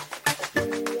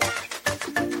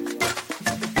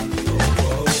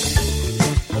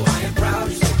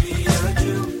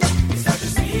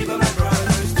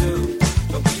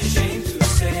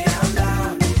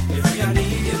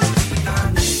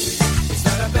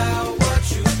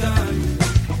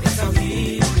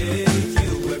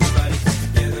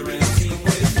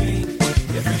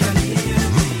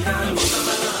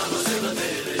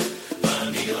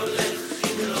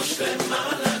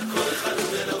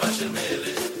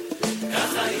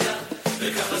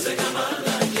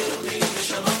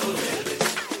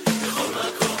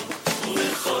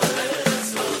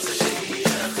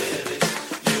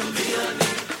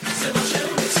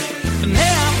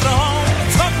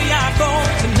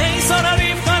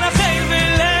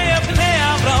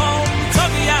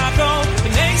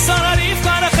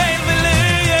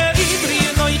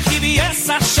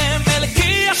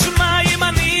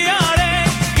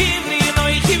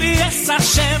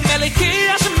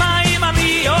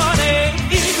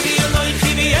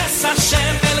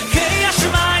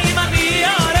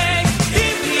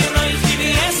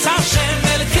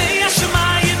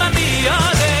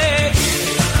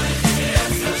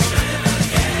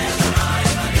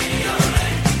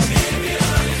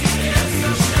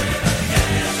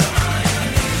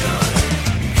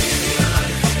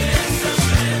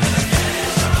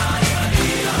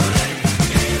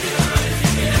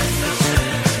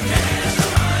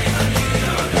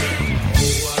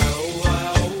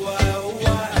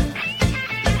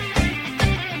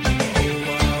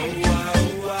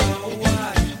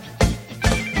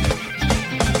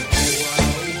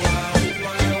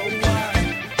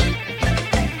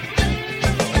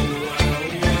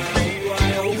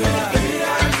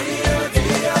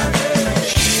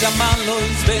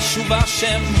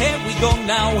 Here we go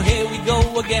now, here we go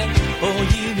again. Oh,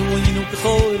 you know,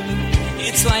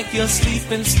 it's like you're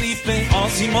sleeping.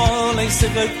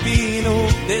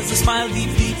 There's a smile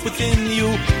deep within you.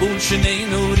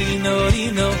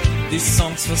 Rino. This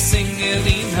song's for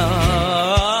singing.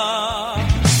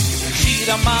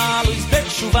 Shira Malo is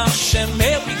Beshuva Shem.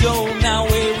 Here we go now,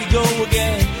 here we go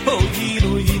again. Oh, you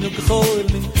know,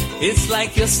 it's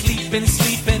like you're sleeping.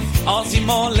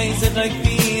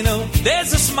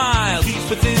 There's a smile deep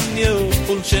within you.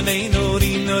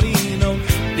 Rino.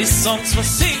 This song's for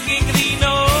singing,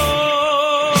 Rino.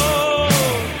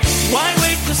 Why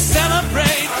wait to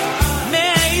celebrate?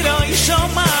 Meiro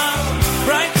Yishoma.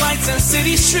 Bright lights and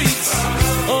city streets.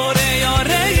 Ore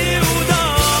Yehuda.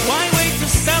 Why wait to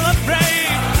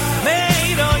celebrate?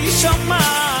 Meiro Yishoma.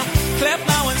 Clap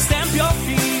now and stamp your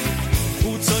feet.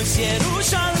 Utzois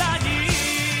Yerushalayim.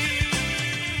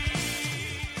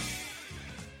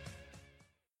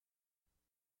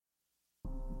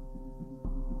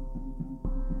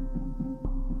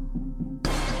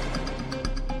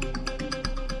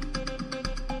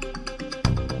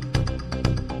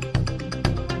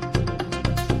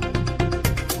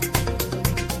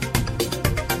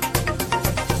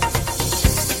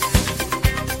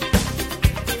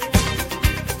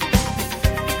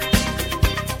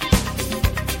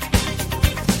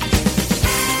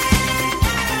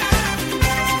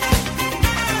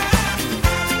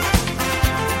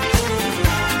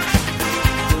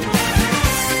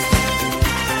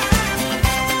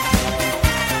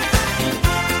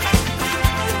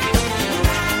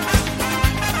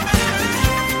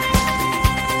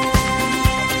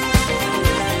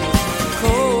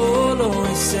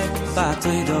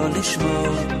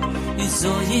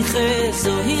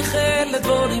 זוהי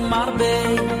לדבורים הרבה,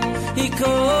 היא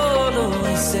כל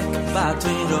עוסק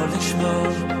בתוירו לשמור.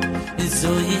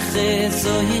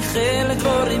 זוהי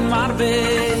לדבורים הרבה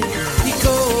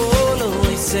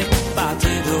מכל עסק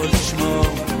באתי לו לשמור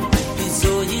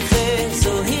זוהי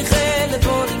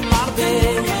לדבורים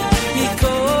הרבה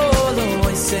מכל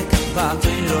עסק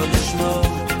באתי לו לשמור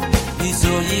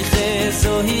זוהי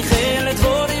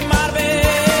לדבורים הרבה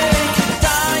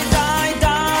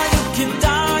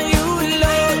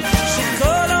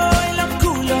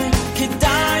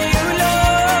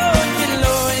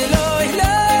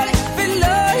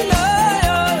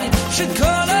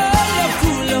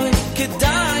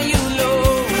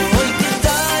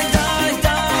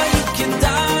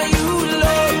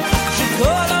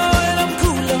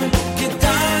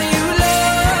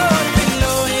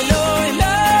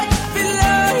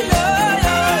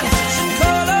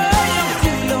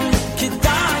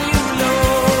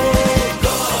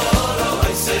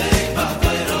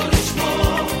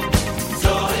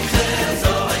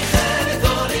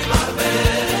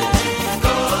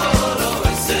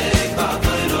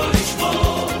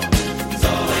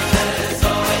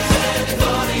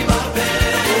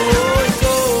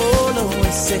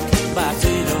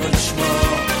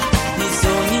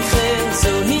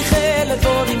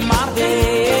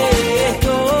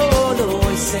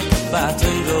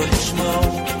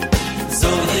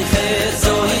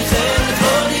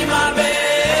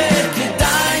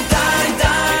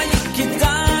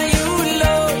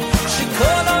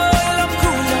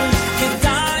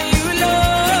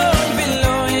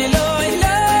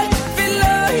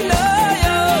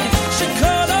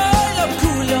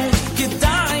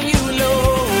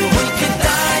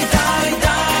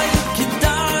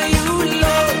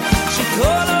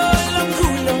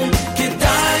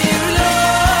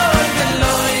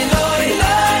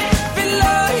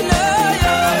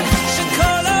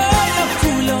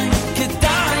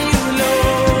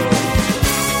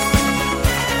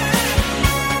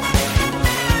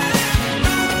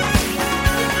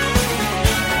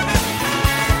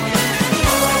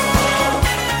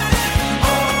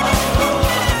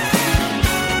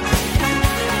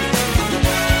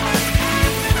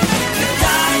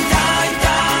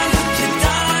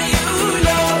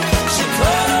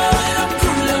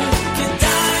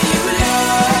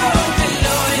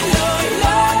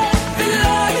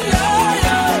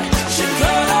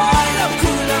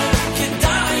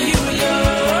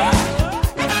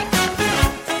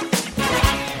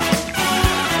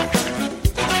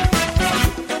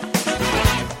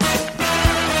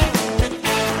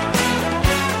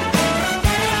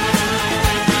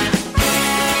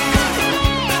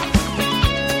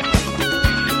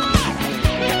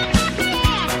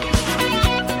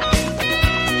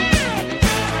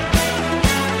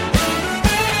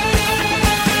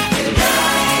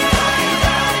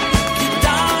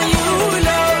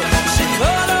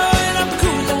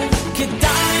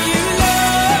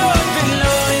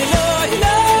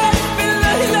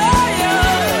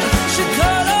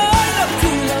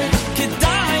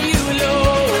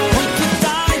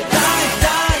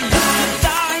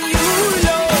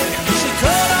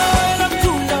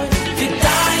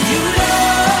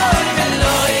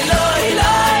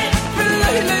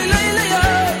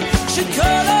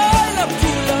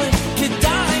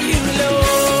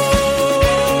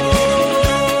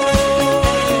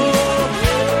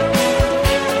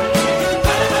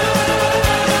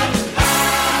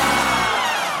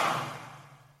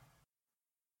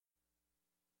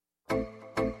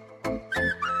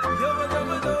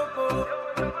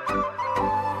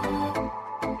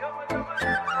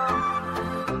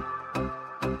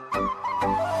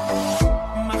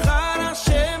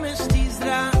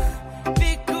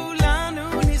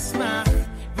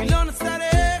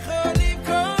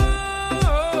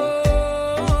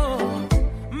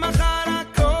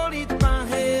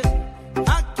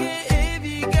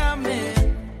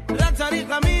צריך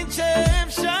להאמין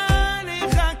שאפשר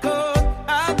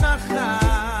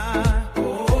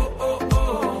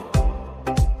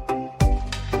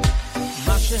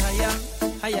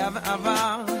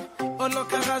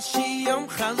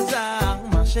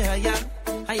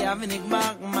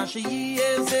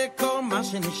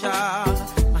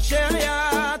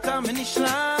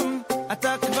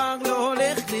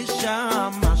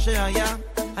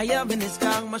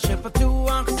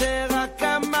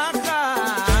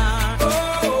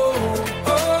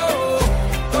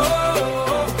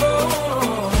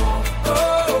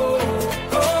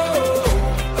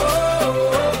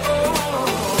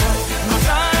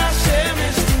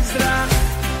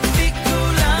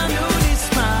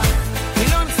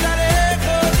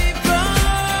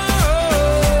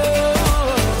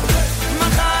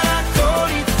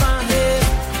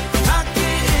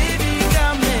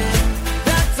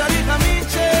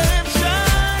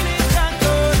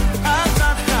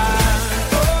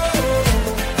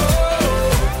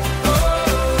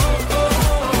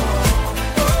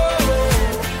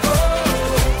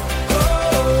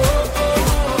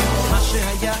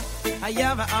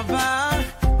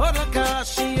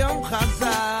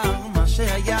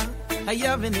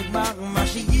היה ונגמר מה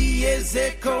שיהיה זה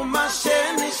כל מה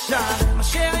שנשאר מה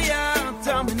שהיה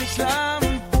תם ונשלם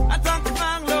אתה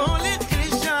כבר לא הולך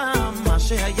לשם מה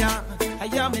שהיה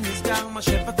היה ונסגר מה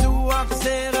שפתוח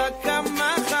זה רק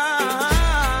המחר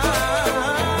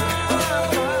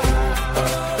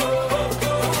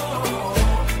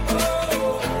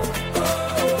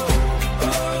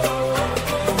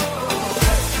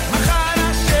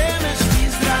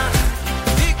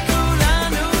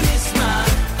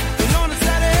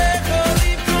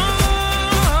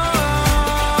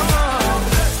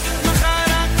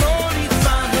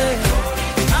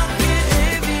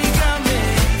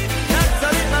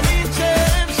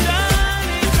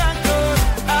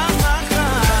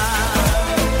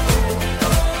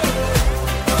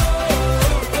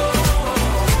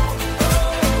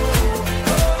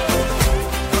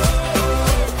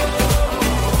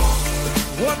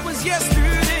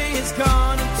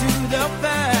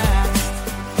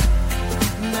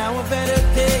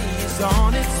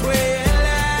on its way at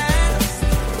last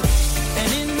and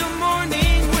in the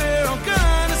morning we're all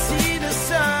gonna see the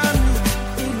sun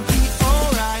it'll be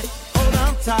alright hold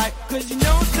on tight cause you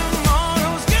know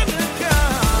tomorrow's gonna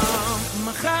come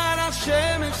מחר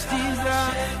השמש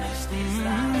תזרח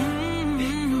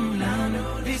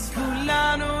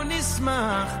וכולנו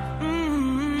נשמח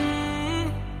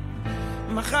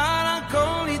מחר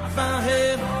הכל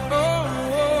יתבהר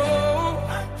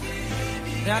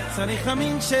רק צריך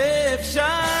להאמין שאפשר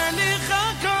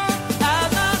לחכות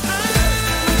עד מחר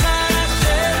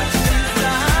השמש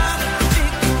תזרח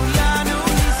וכולנו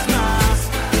נשמח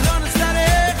ולא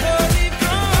נצטרך עוד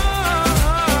לבכות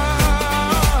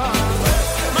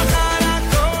מחר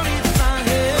הכל יתבהר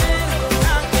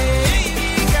הכאב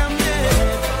ייגמר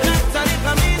רק צריך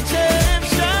להאמין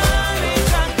שאפשר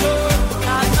לחכות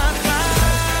עד מחר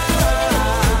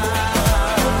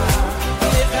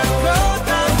לחכות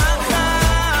עד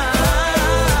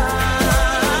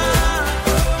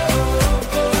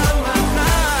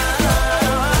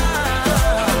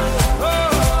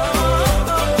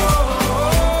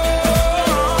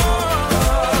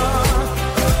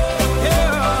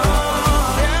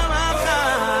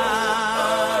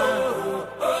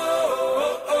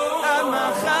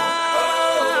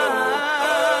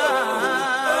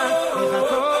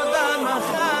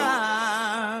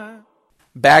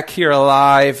Back here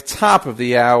live, top of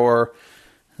the hour.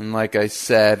 And like I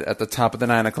said, at the top of the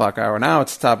 9 o'clock hour. Now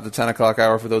it's the top of the 10 o'clock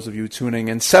hour for those of you tuning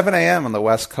in. 7 a.m. on the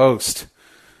West Coast.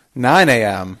 9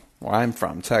 a.m. where I'm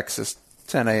from, Texas.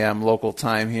 10 a.m. local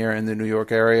time here in the New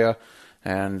York area.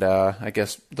 And I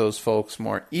guess those folks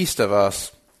more east of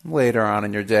us later on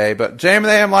in your day. But JM and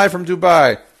the AM live from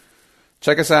Dubai.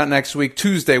 Check us out next week,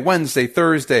 Tuesday, Wednesday,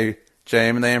 Thursday.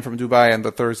 JM and the AM from Dubai and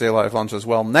the Thursday live lunch as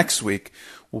well. Next week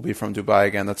will be from Dubai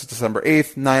again. That's December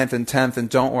 8th, 9th, and 10th. And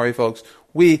don't worry, folks.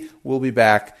 We will be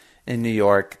back in New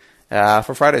York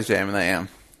for Friday's JM and the AM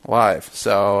live.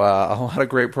 So a lot of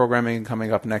great programming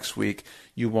coming up next week.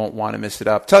 You won't want to miss it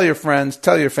up. Tell your friends,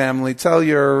 tell your family, tell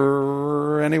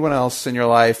anyone else in your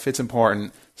life. It's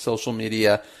important. Social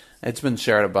media. It's been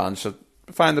shared a bunch. So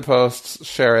find the posts,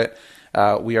 share it.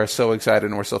 We are so excited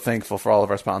and we're so thankful for all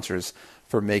of our sponsors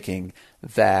for making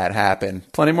that happen.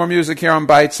 Plenty more music here on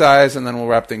Bite Size, and then we'll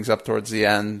wrap things up towards the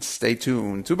end. Stay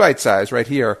tuned to Bite Size right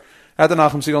here at the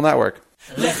Nachum Segal Network.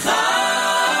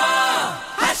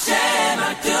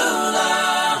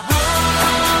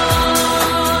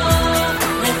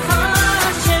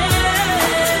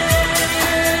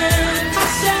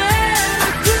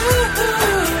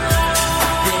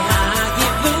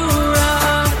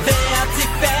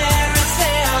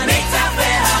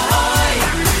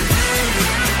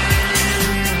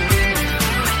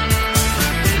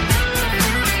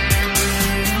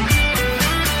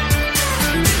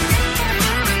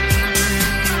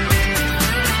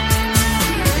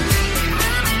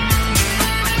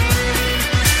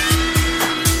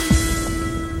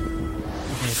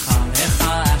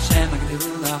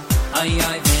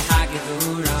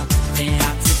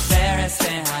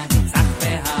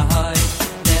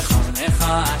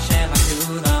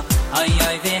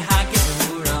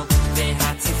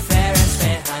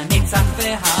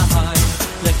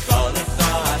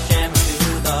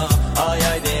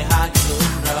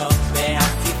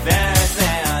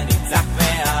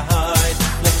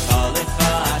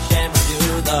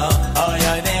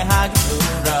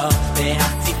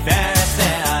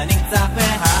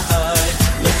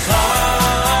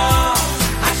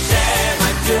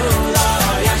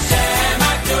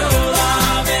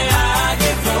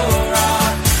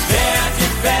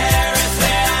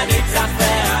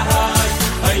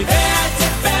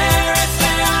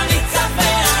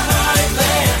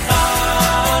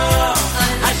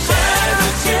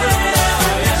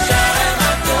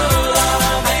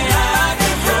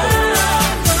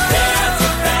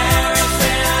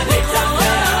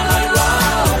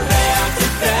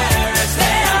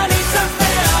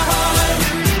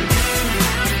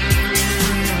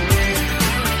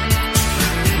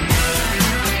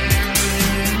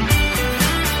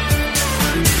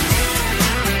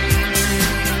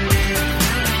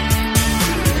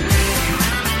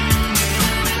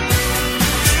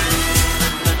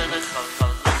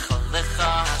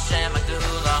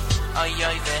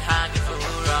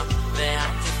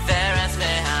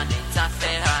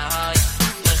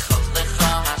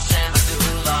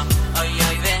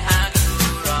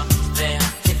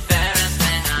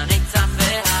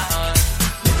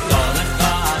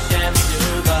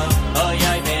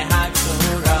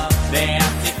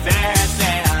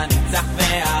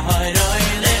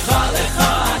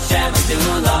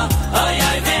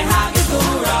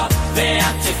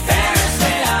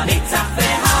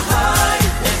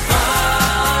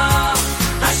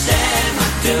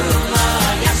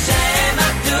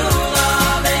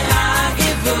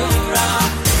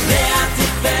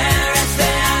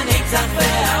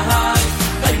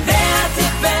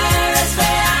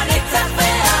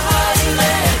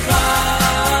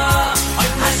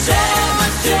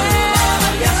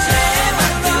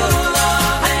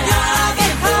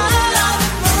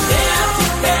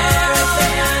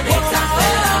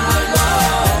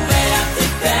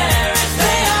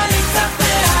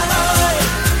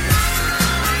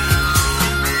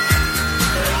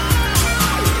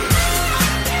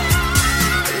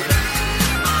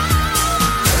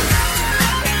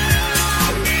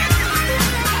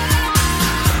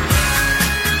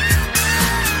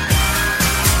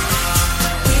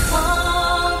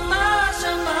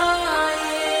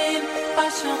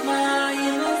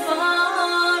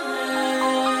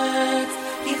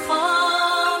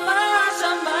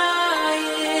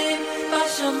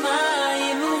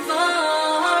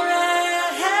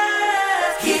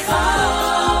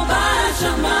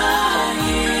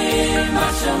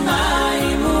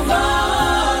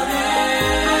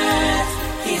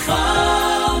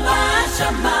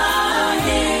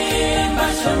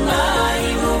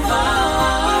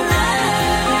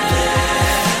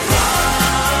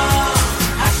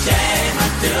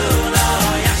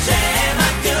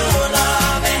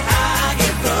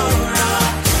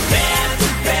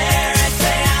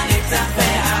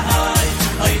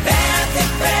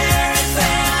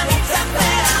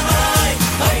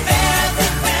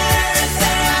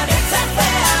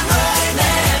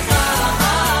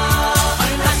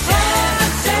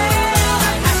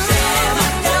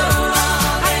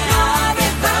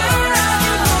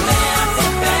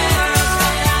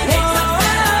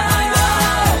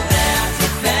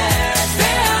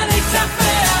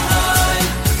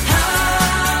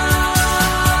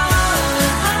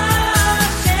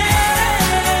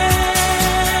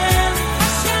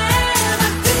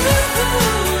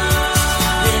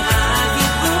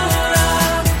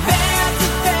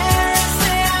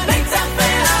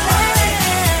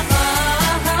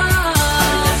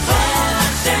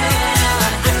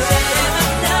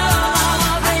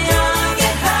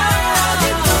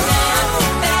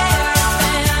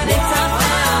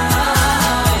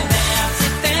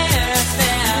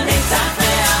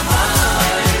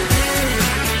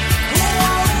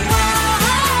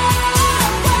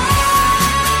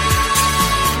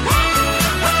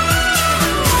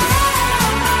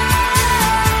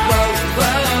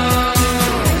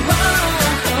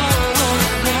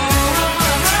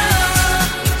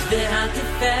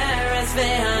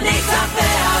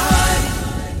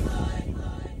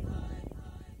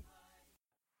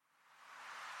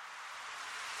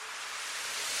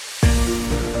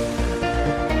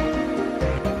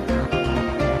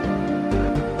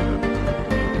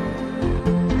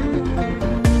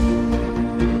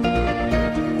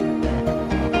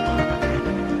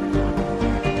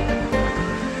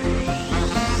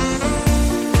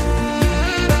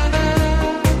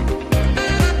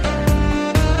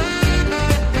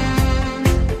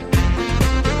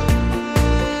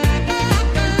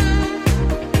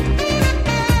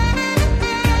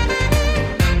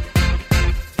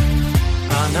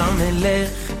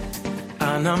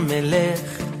 אנא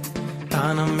מלך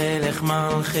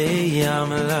מלכי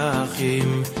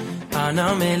המלכים,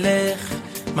 אנא מלך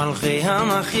מלכי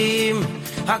המלכים,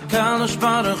 הקדוש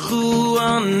ברוך הוא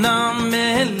אנא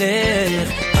מלך,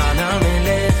 אנא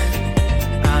מלך,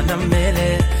 אנא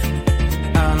מלך,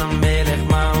 אנא מלך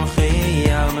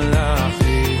מלכי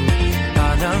המלכים,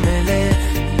 אנא מלך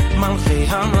מלכי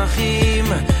המלכים,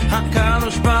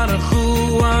 הקדוש ברוך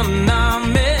הוא אנא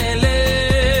מלך.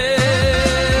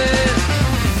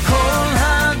 כל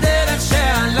הדרך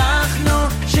שהלכנו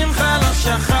שמך לא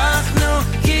שכחנו,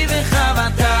 כי בך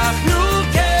בטחנו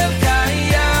כל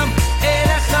קיים,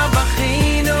 אליך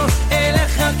בכינו,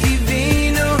 אליך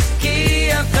קיווינו, כי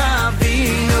אתה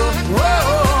אבינו.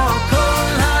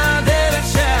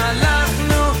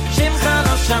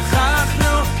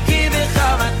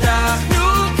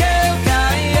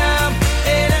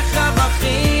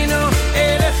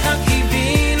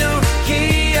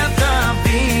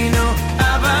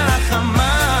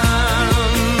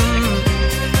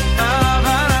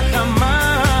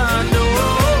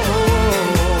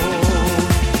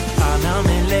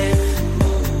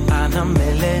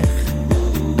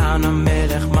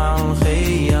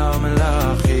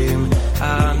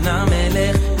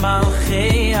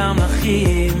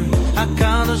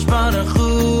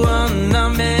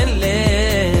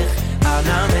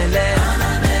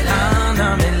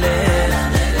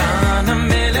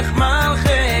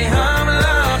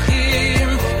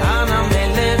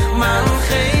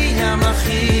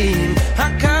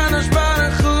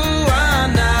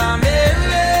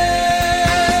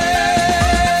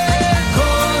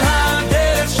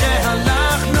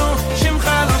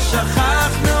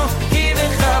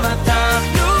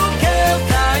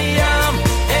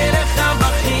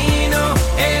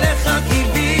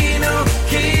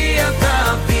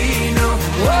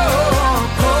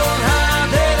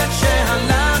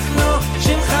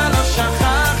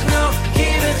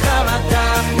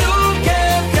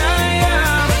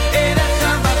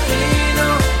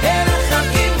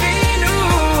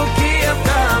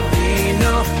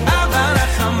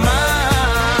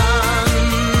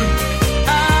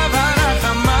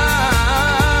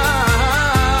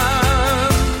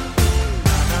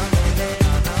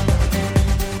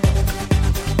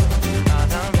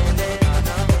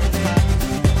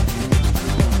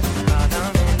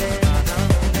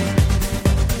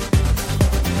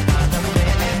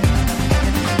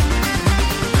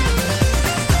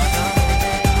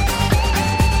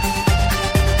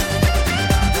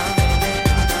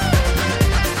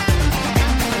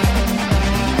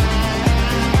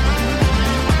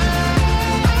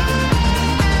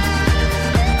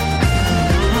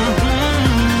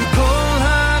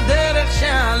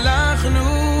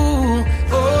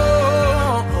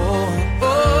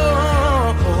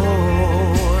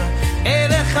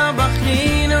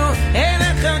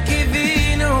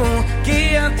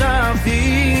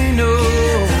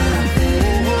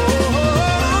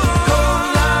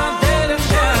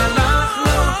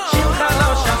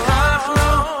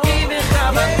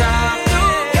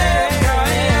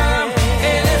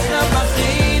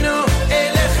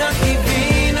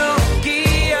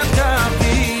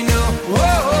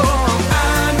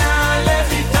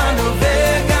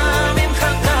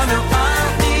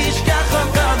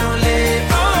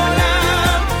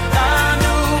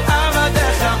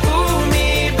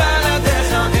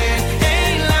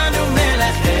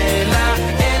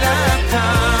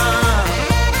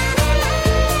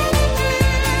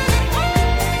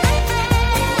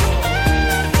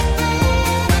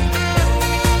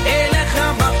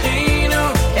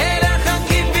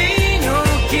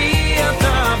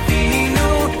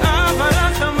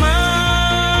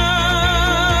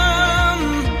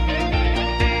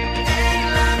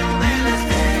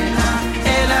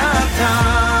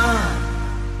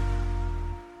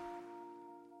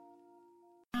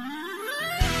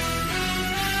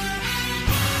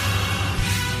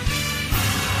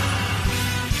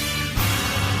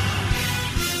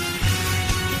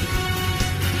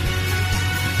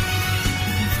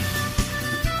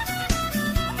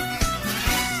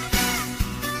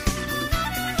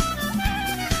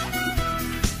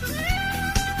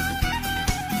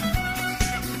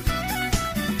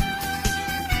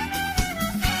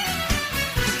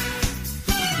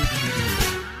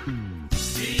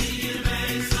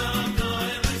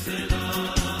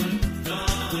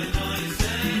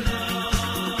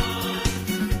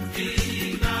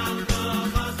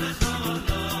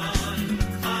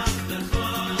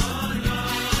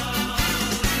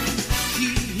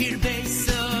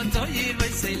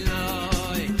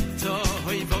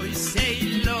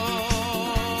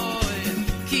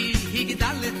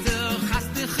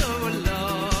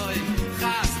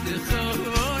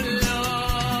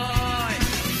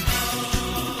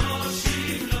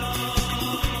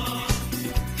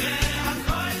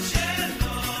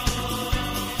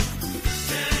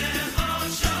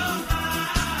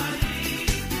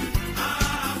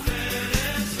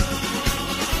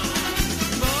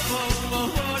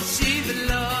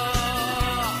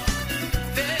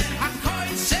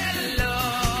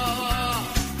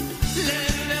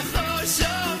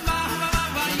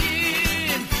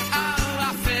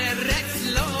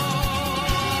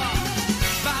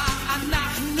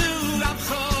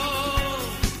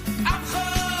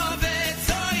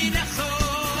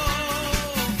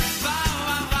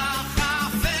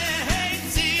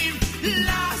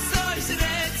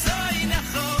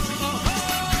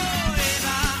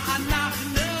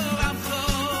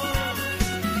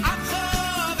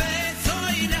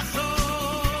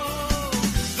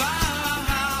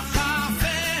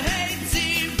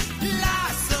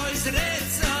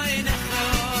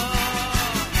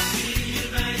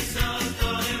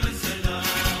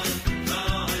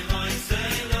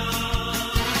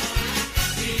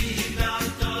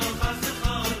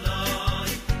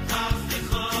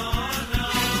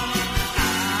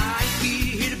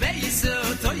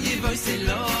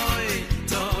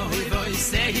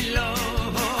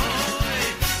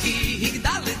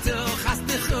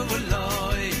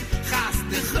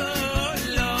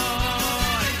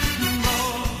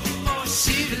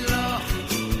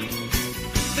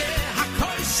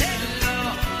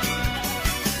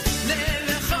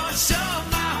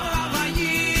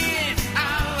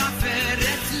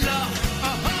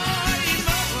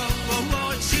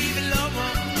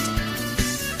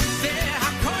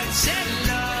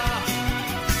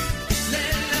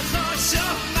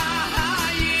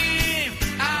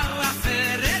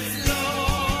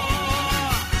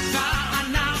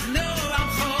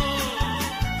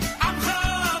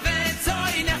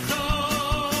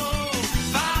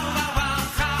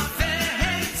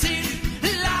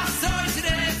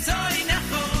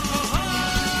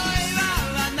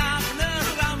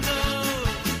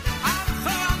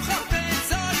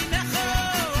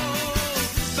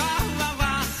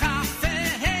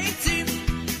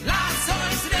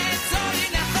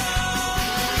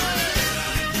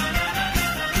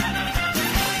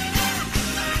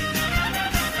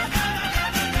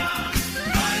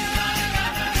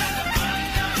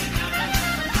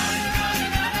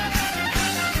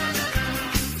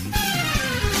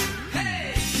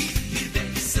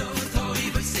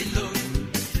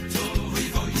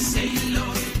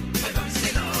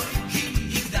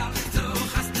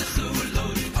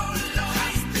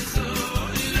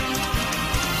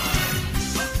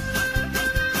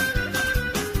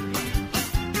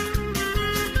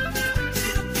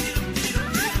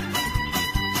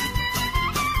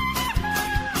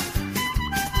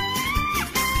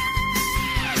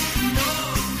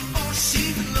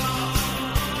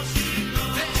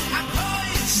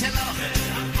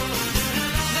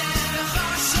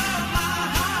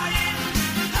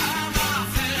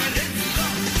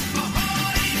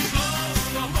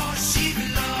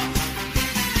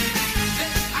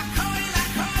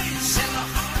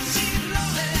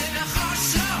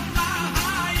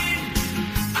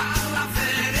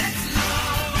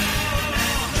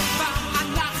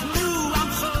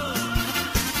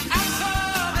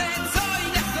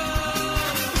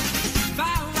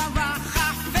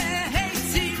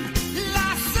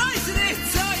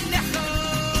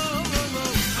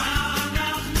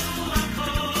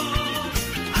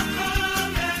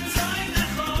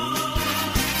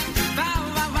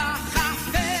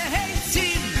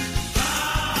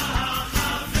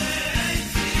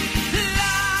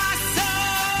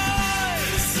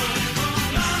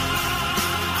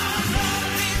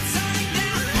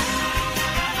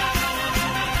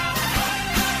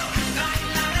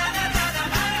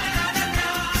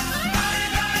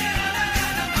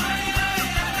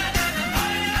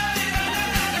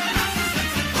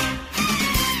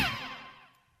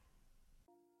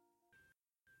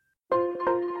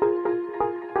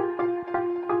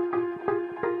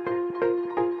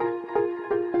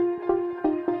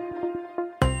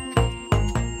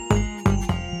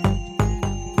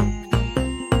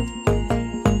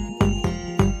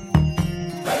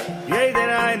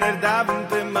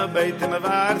 Bete me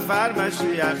war fahr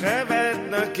Mashiach wird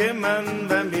noch kommen,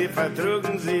 wenn wir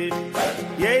vertrugen sich.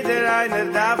 Jeder einer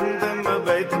darf und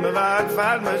bete me war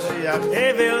fahr Mashiach.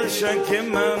 Will schon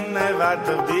kommen, wart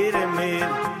auf dir in mir.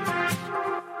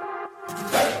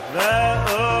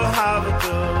 Habtu,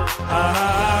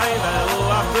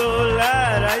 habtu la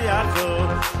rayachu,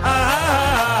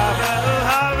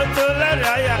 habtu la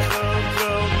rayachu,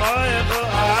 moevo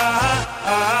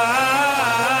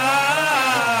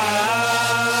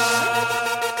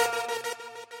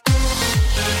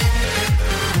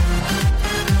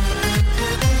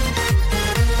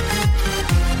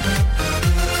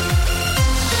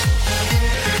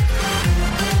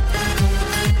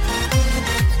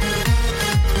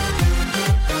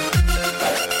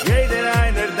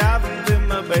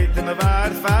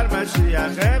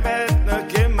Mashiach wird noch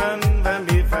kommen, wenn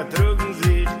wir vertrugen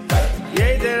sich.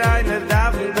 Jeder einer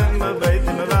darf und immer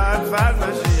beten, wir warten für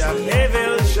Mashiach.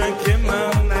 Will schon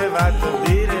kommen, wartet auf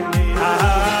dir in mir.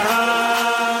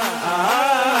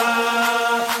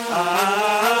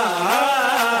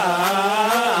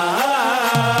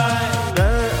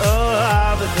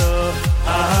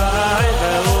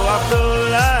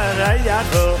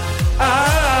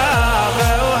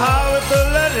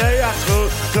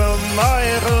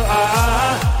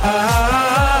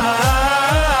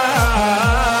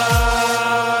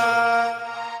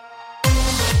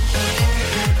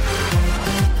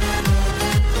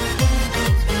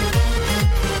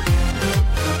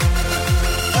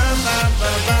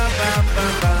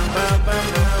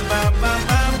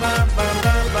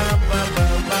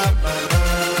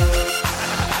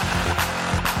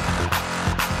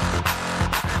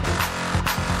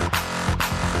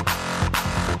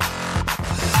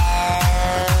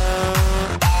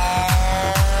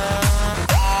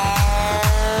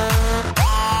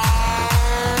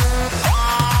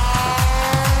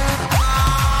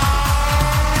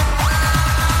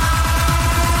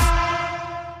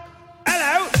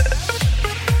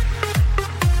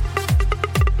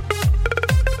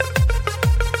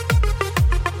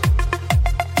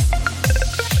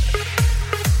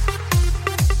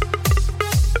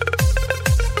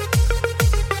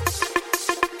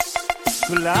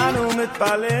 כולנו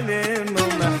מתפללים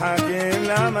ומחכים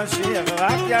למשיח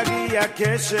רק יגיע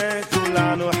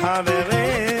כשכולנו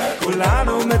חברים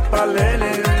כולנו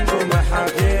מתפללים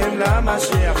ומחכים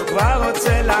למשיח כבר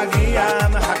רוצה להגיע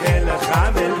מחכה לך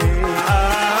ולי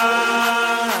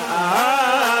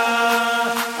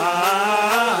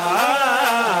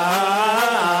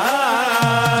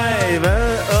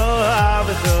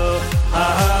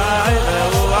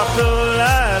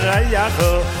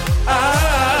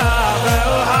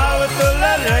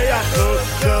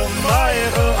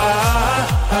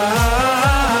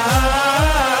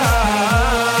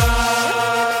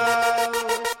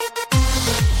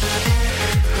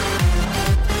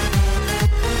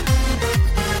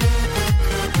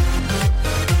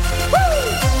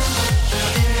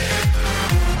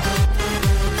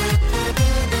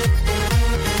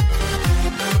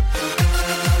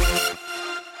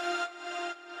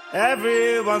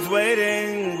Everyone's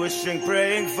waiting, wishing,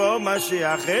 praying for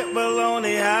Mashiach. It will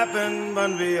only happen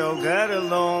when we all get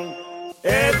along.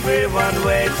 Everyone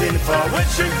waiting for,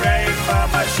 wishing, praying for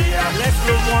Mashiach. Let's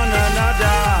love one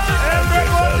another and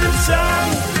break out in song.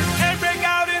 And break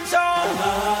out in song.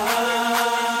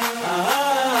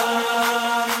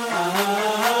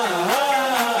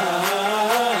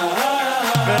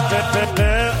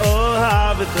 Oh,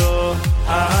 Habito.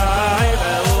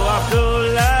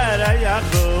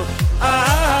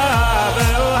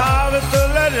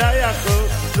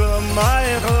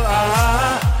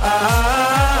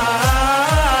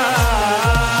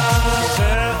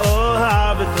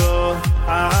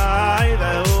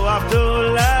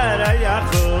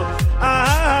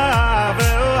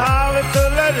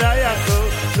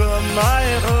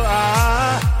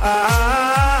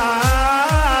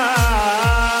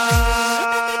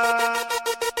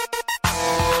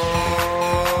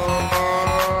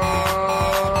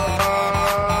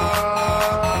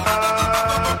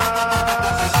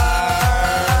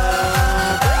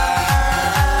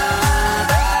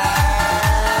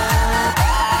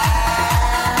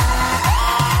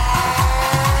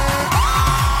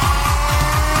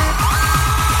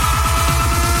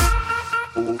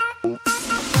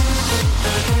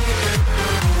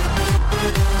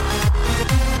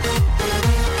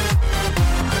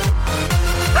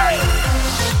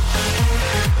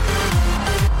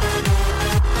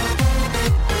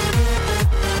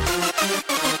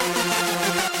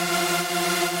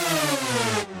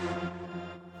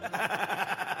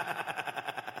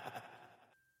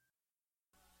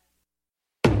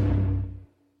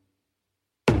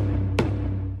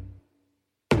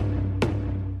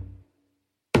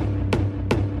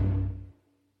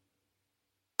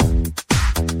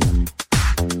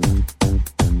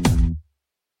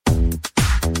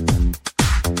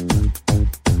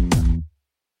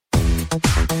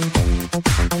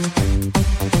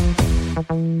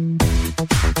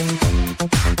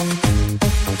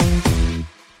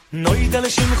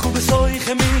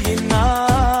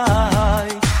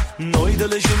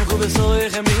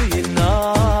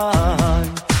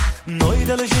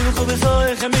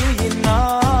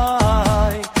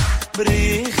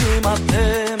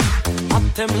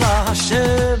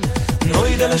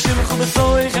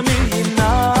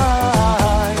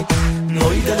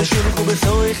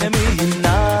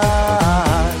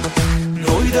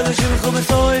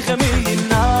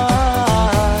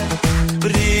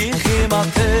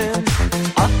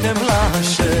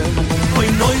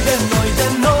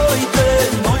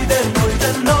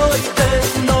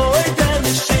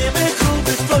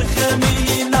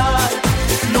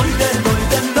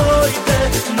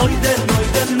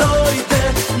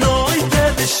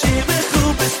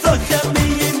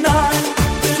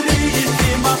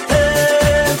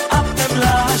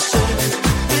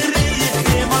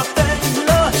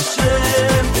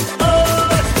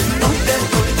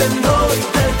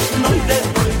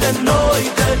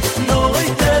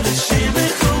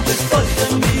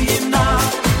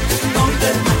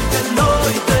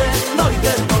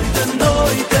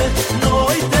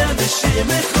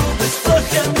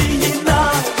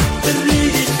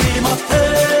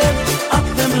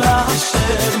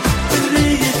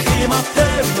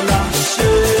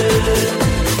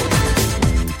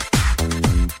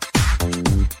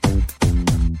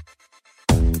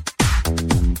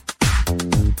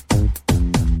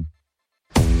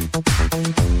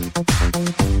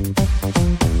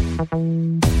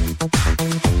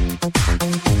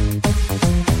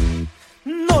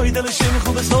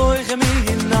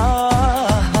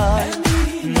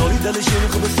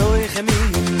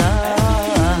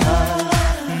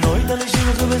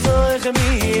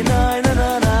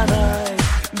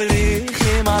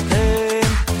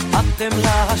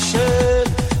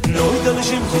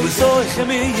 lishim khubesoy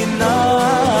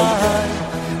khminay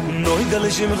noy de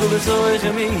lishim khubesoy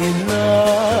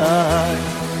khminay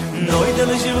noy de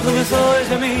lishim khubesoy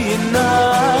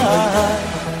khminay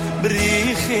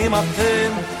brikhim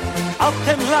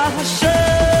atem la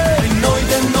hashem noy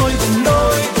de noy de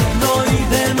noy de noy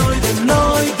de noy de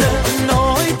noy de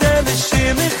noy de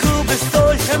lishim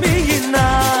khubesoy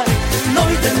khminay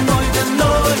noy de noy de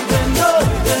noy de noy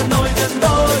de noy de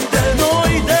noy de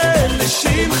noy de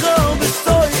lishim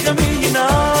khubesoy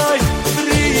khminay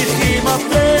brikhim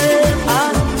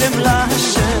atem la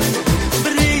hashem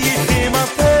brikhim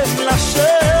atem la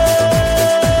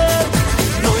hashem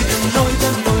noy de noy de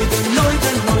noy de noy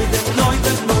de noy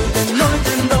de noy de noy de noy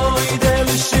de noy de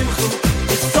lishim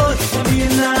khubesoy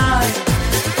khminay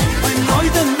noy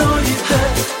de noy de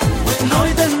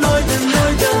noy de noy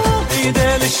de noy de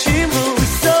lishim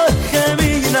khubesoy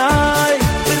khminay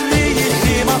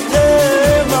brikhim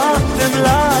atem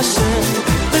la hashem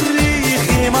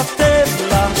brikhim atem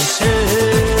la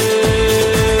hashem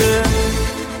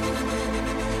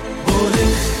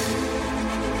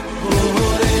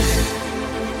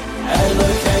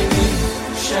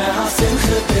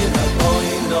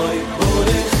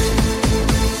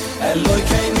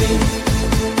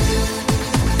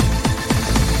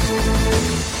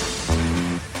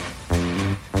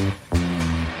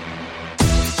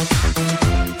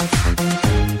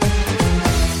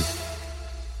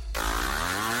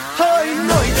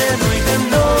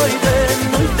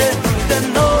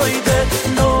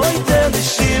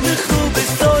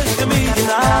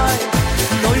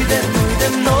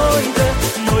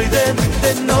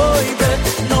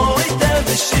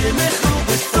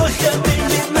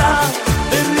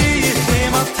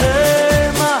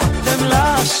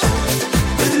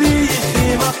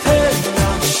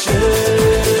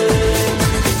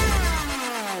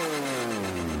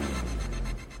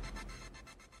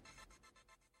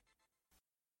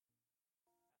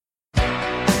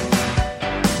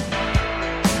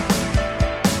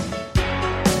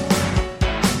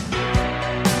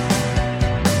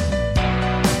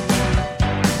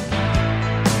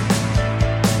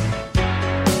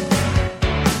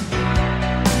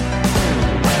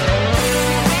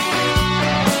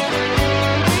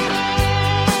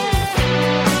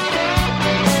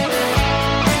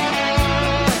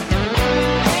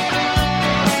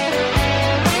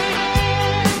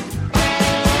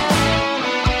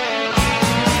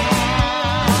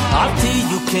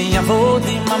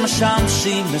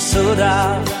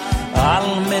מסורה על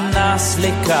מנס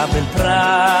לקבל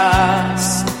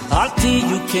פרס אל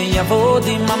תהיו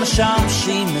כיבודים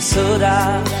המשמשים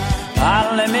מסורה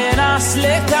על מנס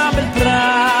לקבל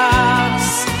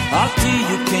פרס אל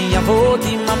תהיו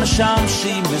כיבודים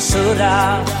המשמשים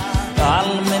מסורה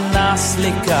על מנס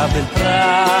לקבל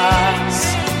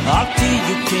פרס אל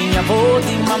תהיו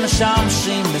כיבודים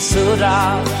המשמשים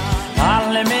מסורה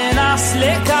על מנס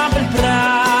לקבל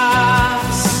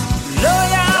פרס לא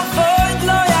יעבוד,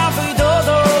 לא יעבוד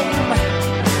אודום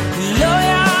לא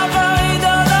יעבוד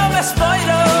אודום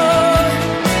בספוילו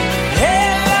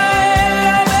אלו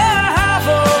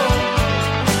מאהבו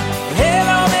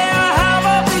אלו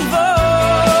מאהבו בלבו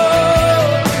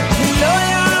לא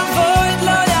יעבוד,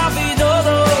 לא יעבוד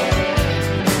אודום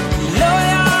לא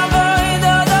יעבוד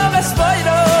אודום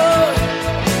בספוילו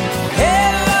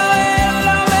אלו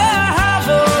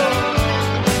מאהבו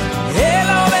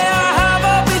אלו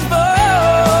מאהבו בלבו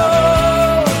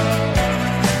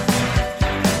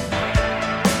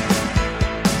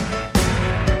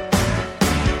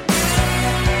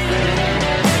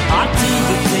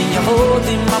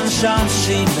יהודים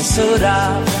משמשים מסורה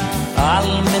על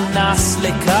מנס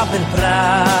לקבל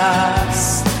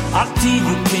פרס אל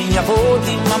תהיו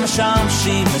כיהודים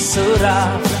משמשים מסורה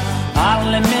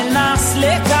על מנס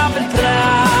לקבל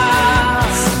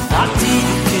פרס אל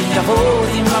תהיו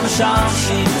כיהודים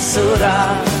משמשים מסורה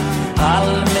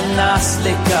על מנס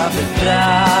לקבל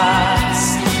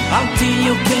פרס אל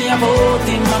תהיו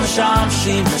כיהודים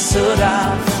משמשים מסורה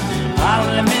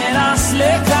על מנס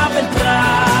לקבל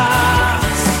פרס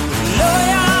לא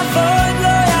יעבוד, לא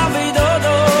יעבוד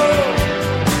אודו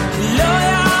לא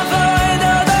יעבוד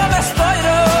אודו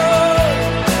בספוירו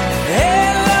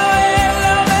אלו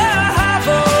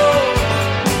מאהבו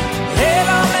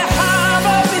אלו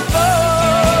מאהבו בלבו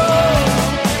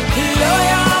לא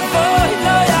יעבוד,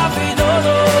 לא יעבוד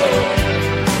אודו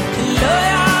לא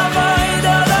יעבוד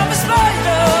אודו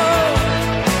בספוירו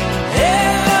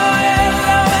אלו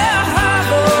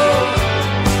מאהבו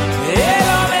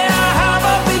אלו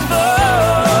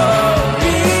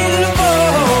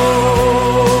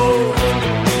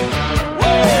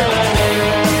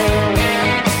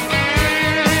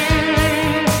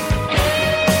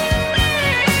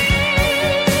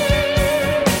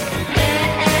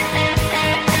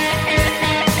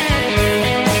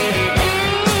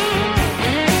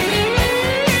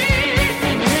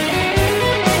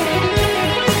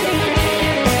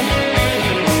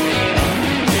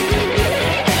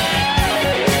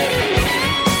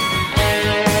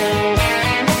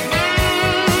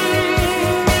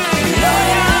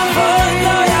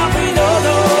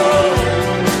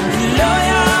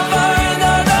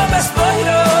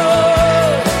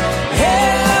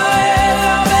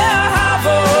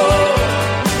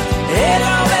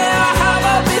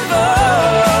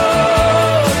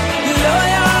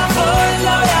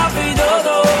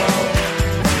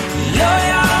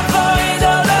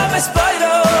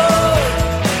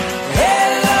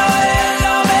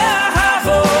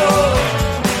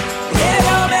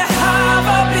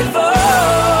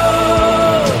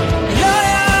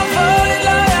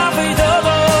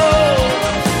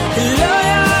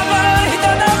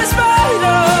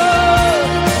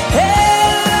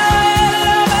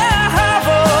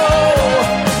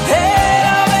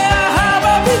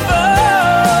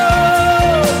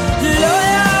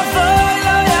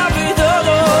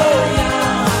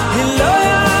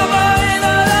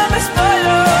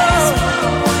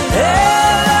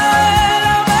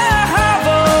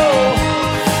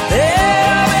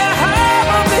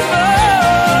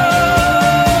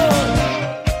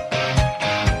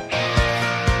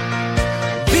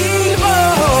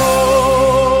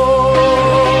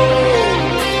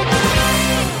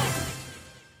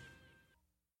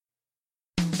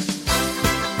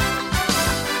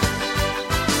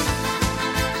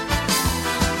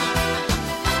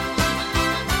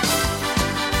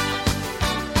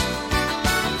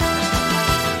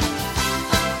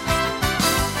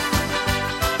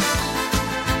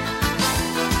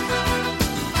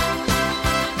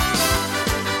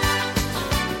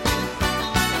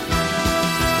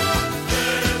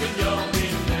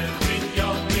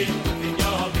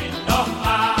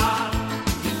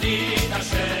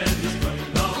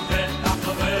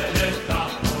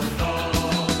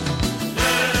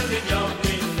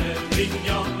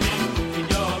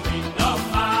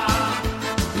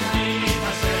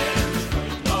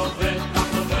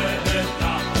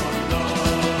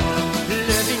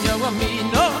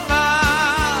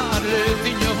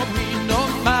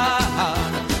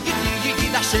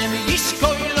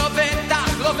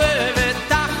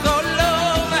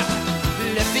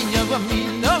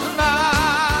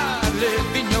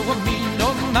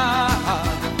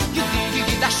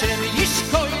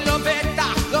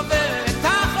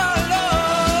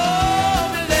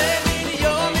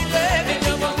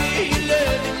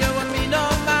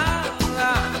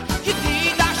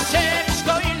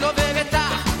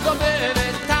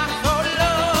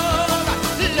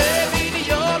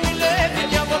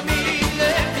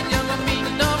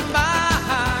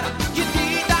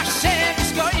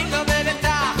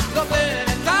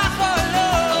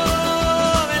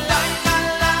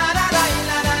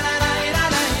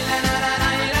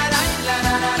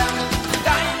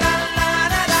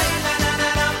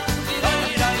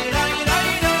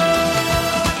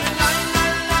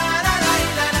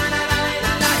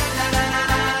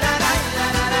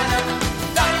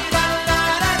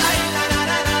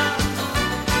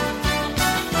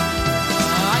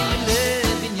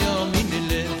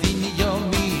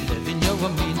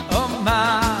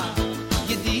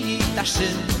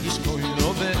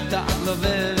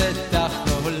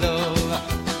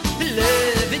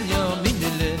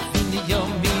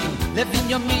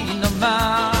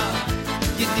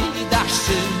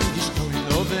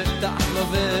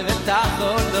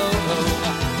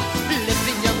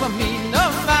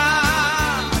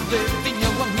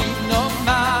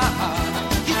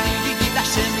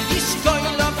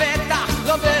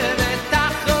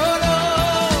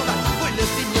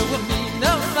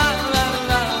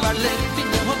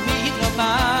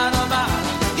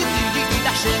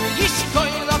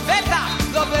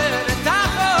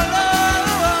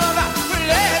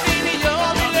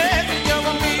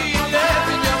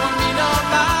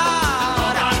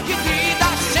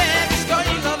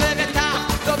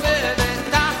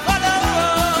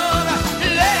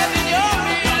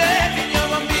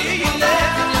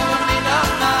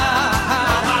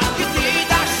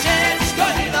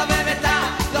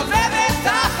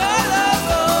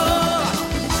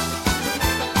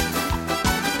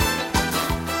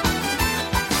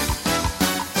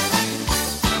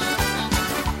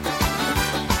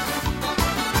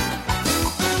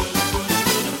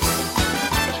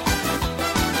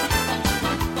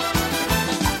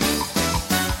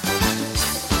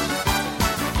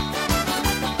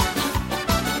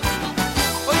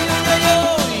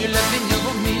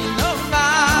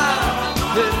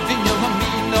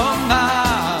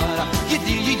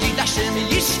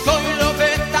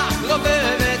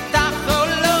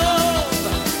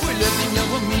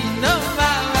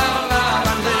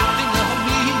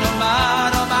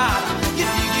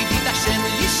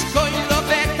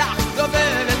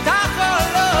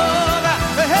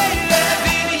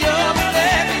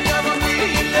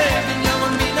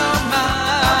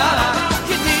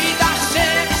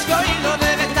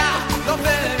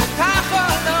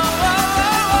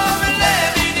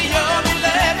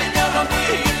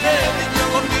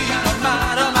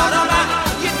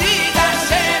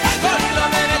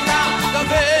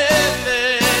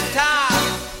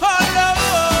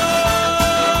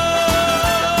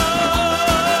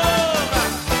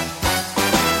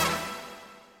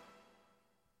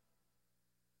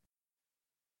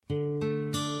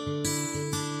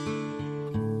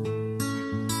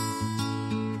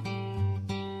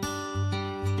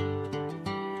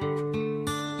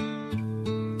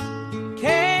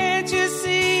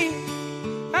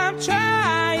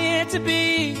to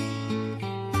be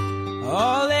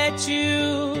all that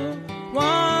you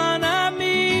want of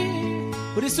me.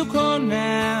 But it's so cold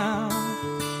now,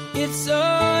 it's so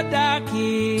dark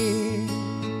here.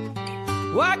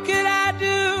 What could I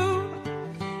do?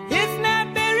 It's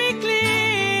not very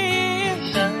clear.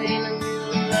 Shine a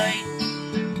little light,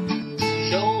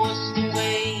 show us the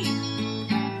way,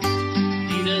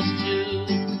 lead us to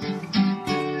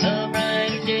a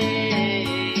brighter day.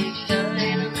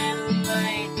 Shine a little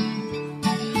light,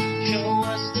 show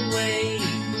us the way,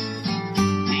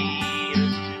 lead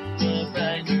us to a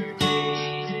brighter day.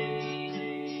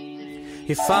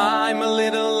 If I'm a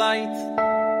little light,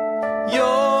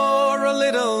 you're a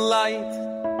little light.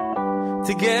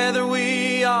 Together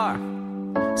we are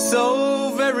so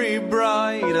very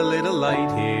bright. A little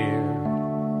light here,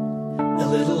 a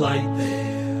little light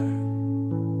there.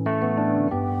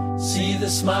 See the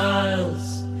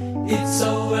smiles, it's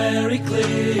so very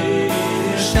clear.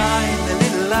 shine a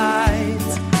little light,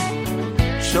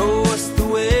 show us the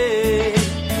way,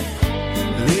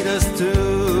 lead us to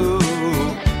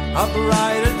a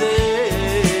brighter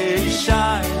day.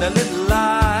 Shine a little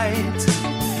light,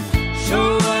 show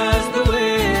us the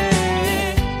way,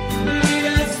 lead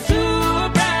us to a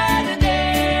brighter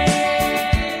day.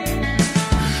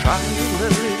 Shine a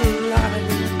little light,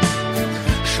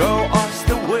 show us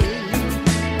the way,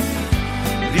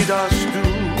 lead us to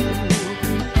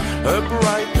a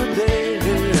brighter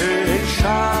day.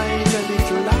 Shine a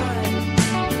little light,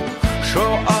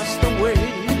 show us the way,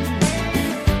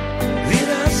 lead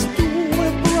us to a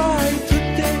brighter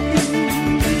day.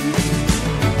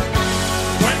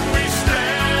 When we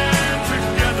stand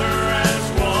together as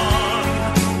one,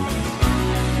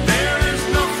 there is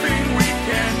nothing we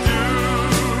can do.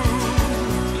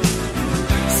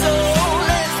 So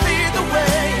let's lead the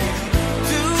way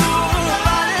to a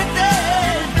brighter day,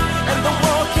 and the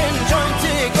world can join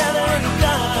together and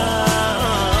fly.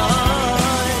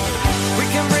 We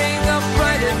can bring a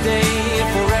brighter day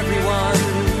for everyone.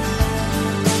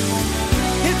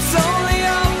 It's only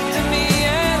up to me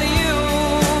and you.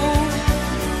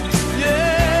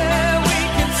 Yeah, we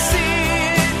can see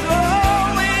it, oh,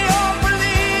 we all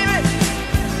believe it.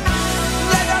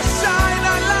 Let us shine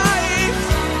our light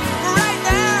right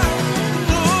now.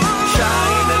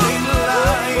 Shine a little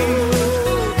light,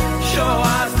 show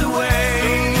us the way,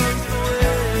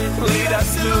 lead us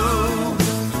to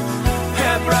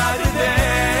a brighter day.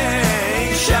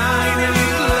 Shine a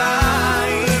little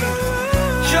light,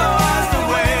 show us the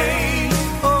way,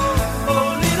 oh,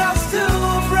 lead us to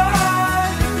a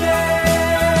brighter day.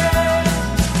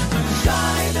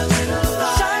 Shine a little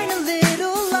light, Shine a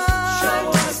little light, show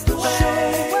us the way,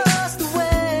 show us the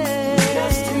way, lead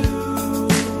us to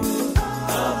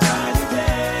a brighter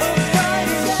day.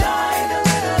 Shine a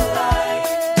little light.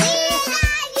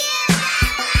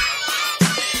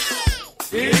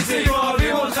 Easy,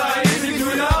 אוהבים אותך, easy to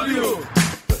love you.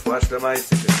 Watch the mic.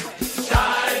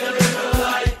 Shine a little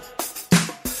light,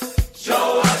 show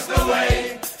us the way,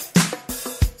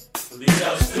 lead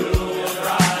us to a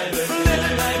brighter day.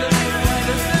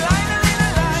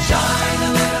 Shine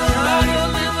a little light,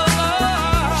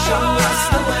 show us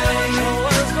the way,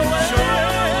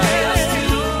 lead us to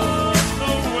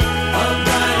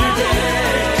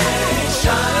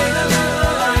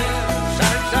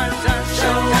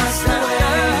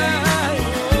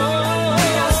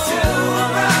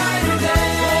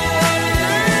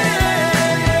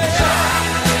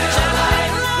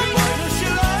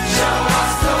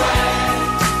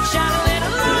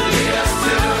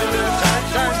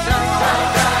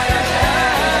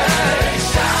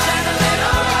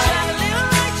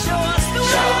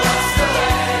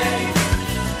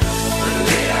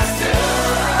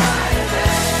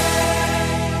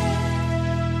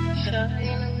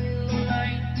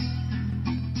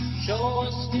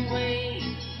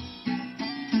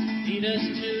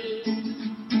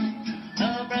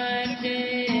a brighter day.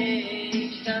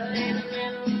 Shine a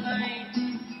little light,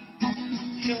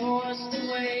 show us the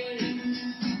way,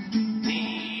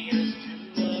 lead us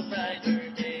to a brighter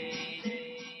day.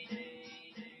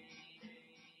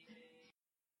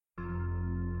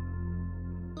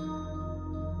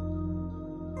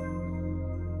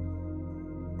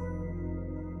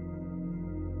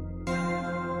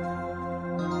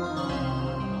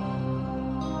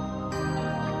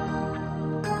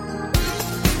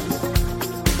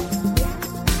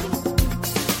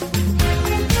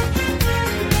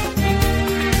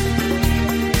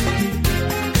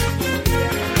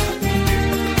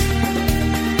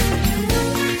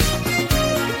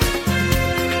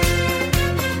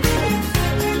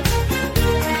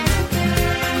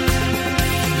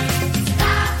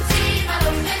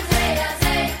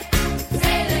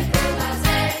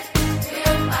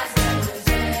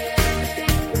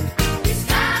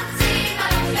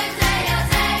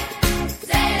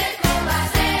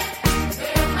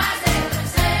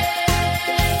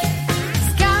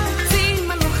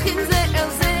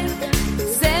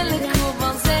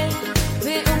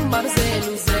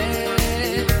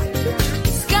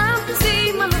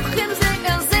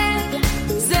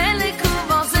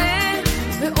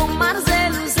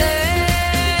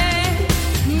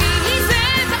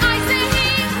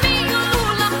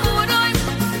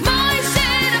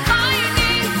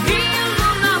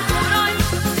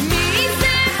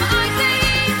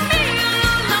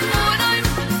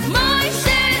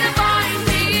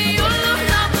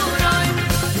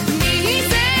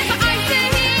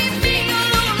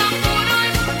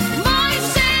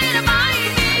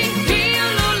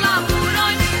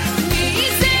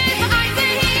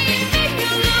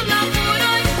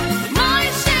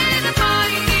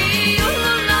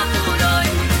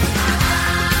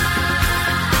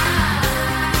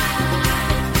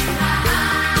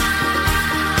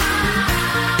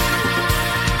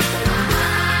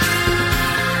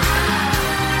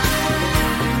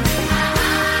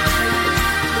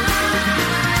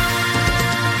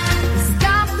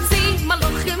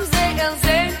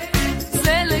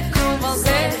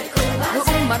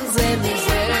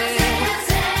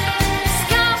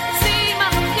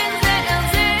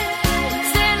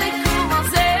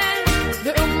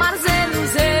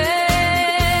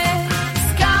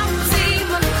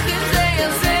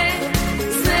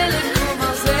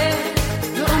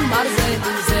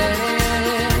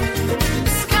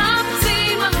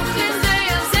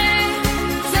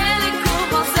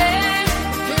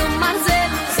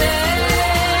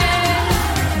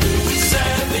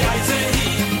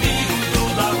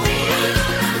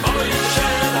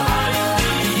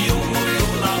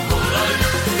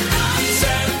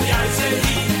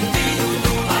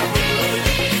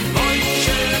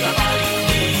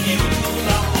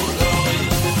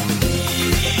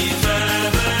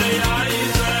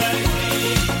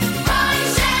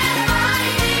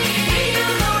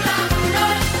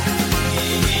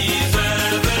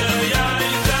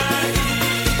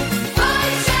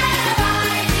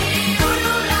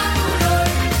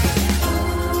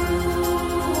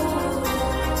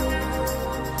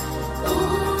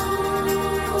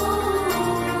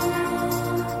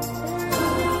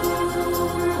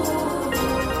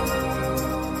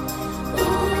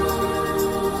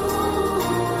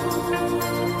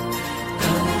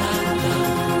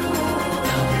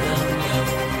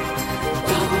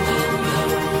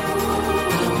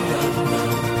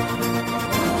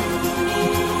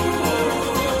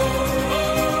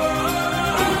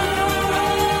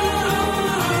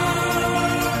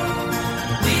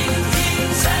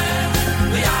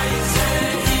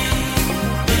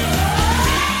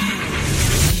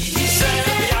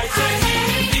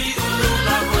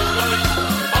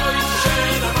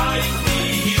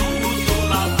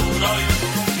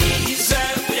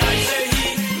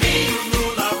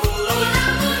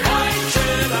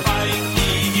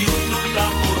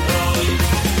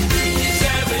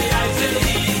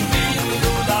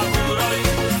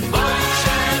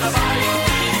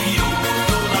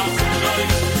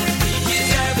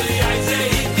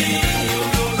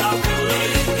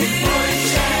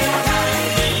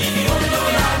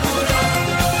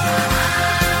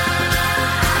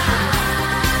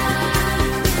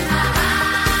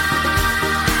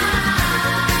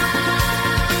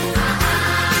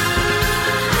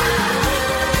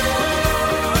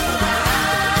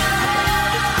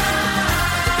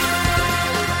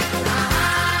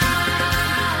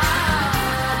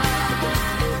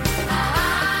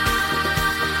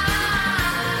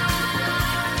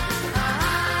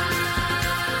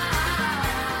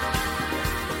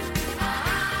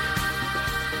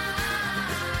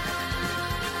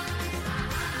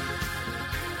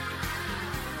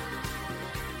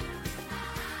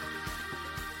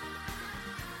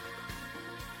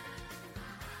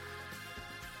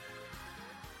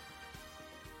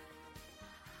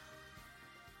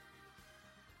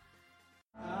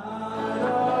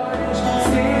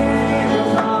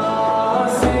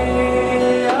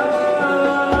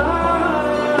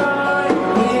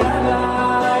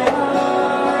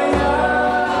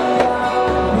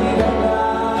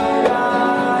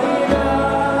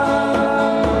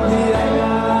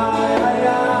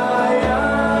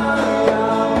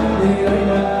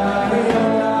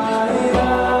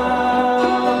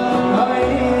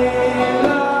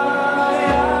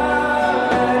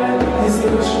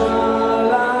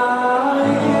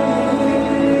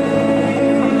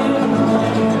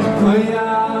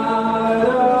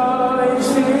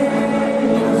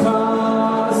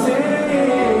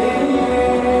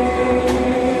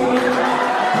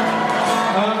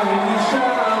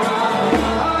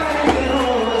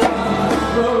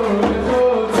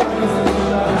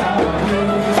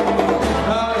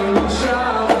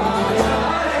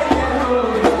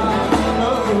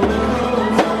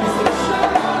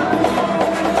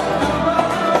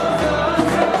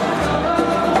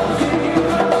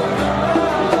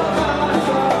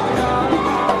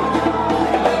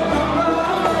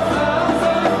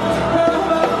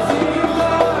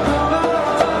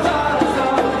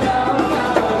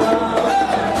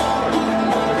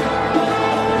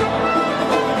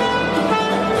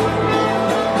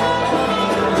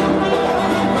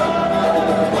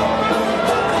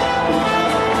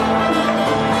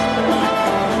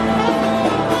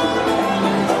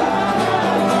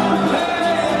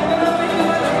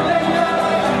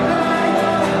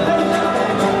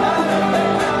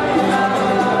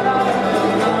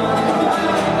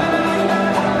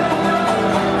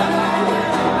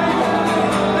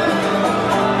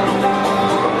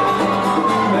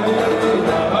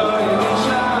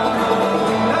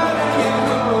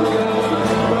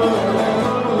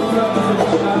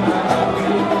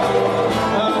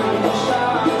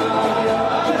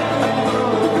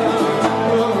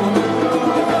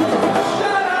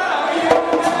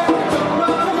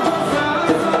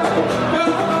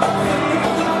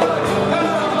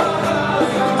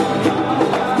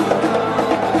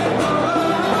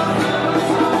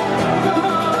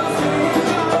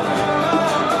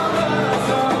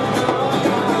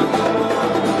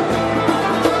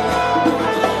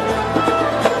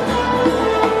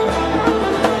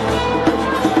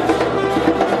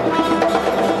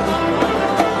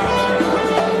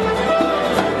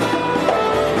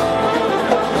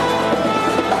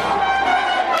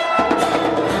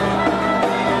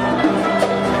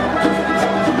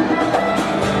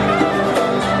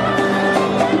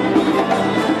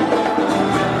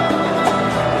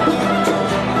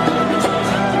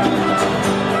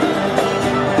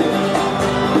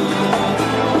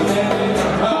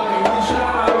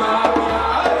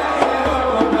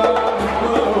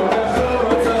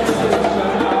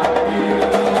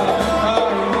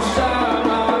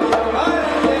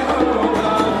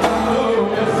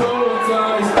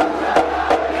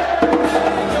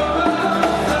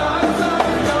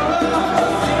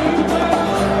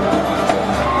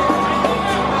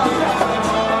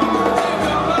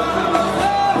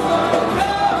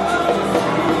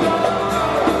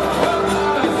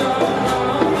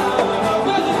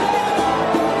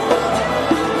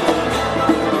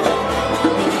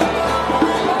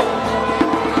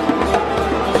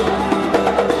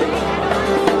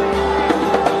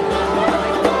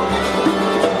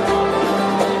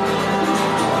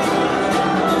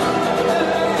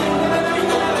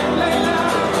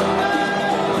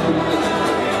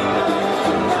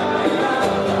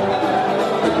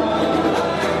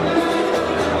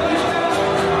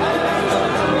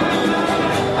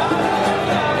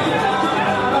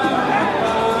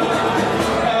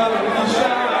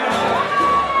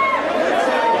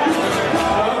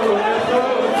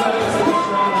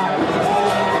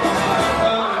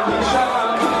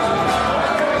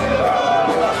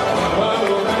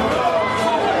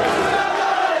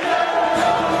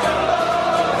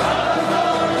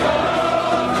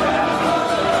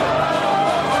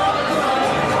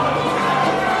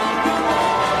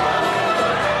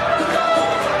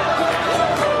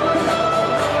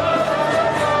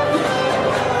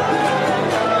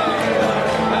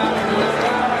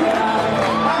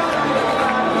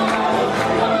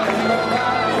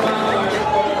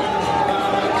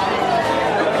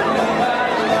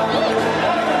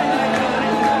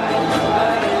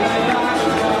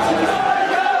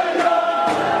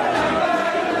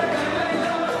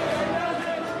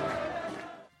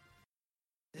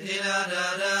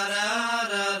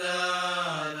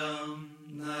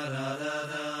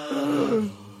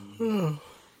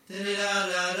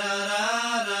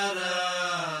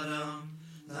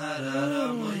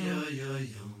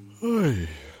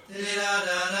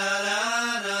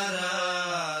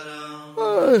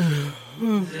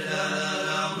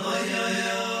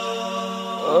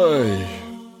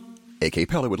 AK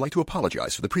Pella would like to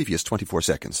apologize for the previous 24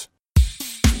 seconds.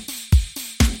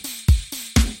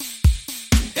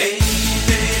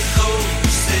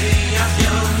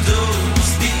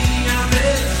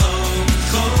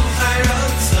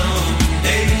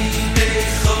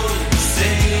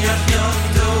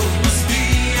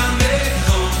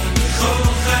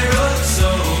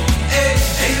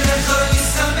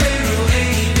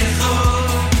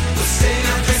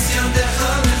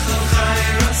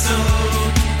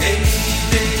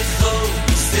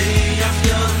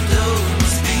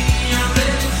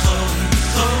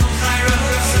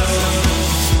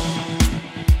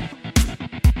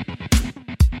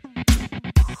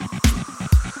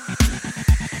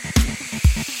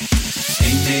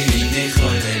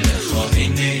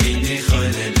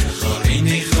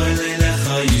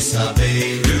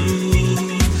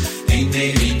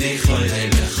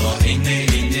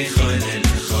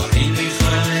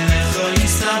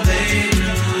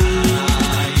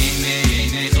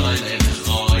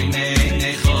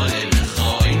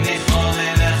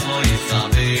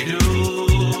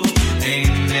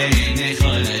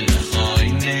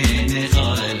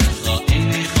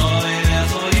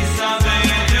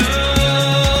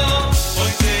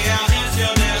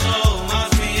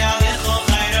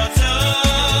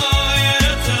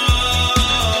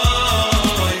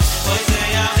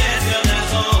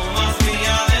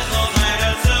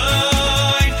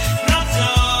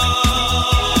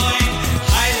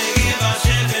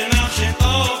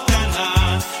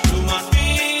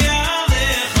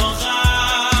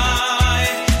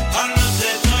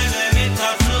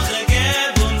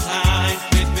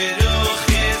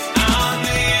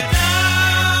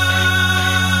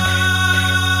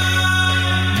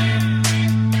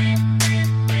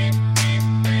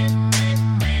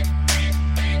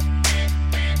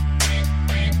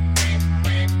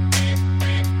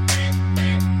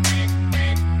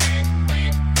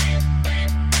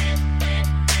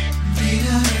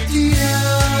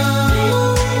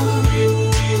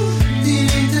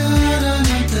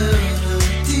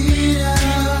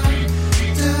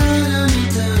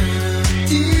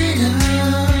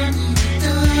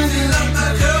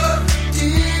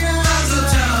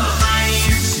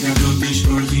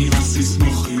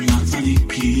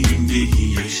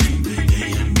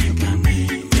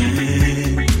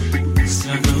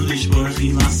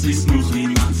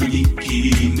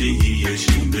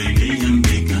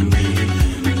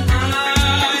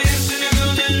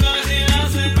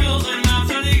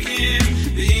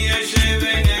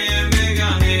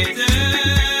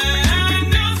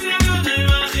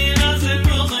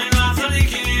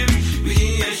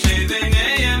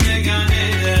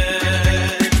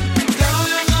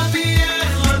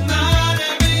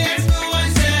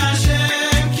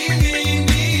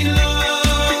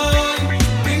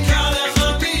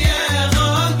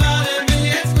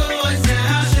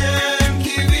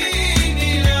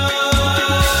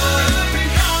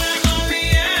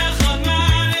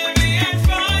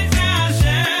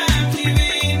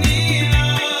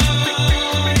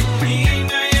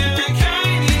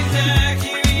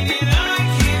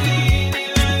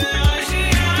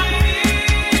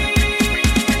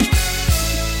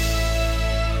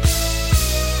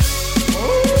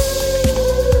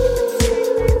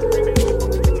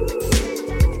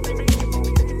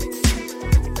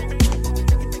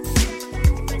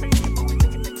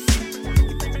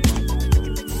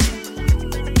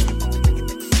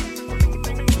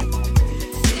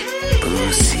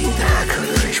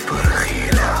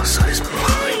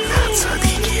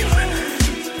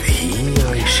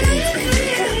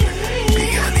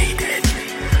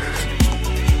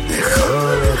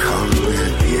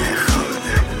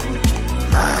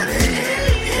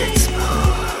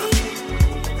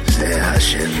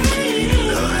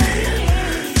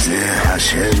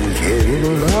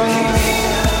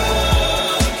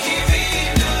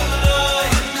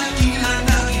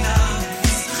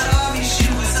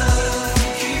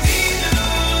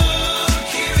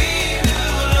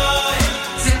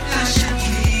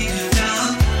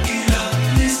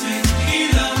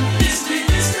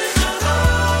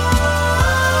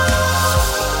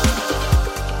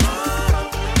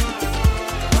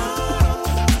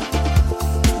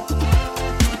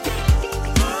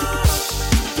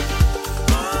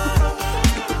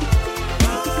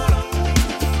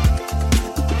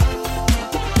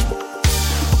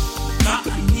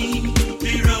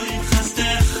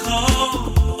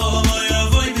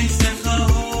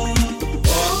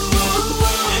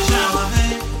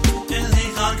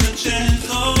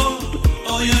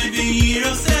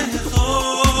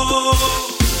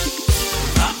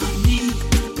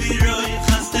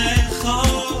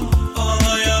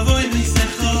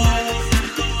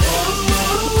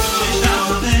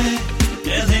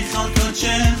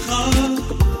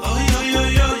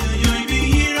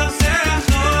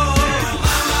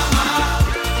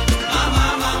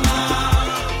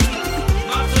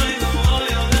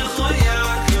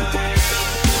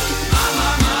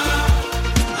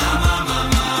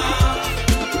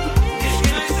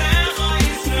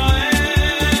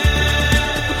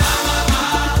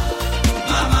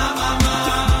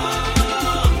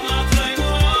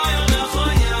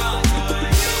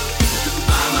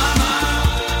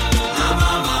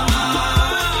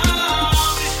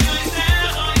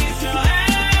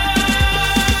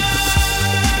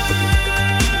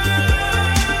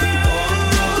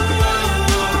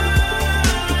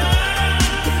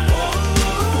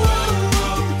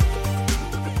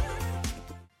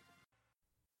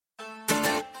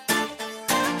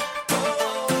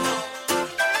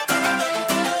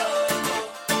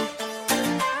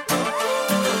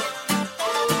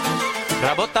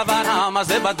 אותו ברם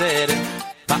הזה בדרך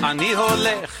ואני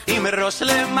הולך עם ראש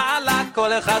למעלה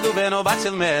כל אחד הוא בן או בת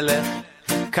של מלך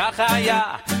ככה היה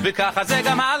וככה זה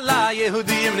גם עלה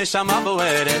יהודים נשמה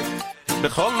בוערת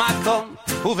בכל מקום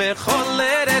ובכל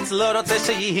ארץ לא רוצה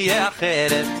שיהיה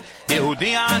אחרת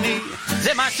יהודי אני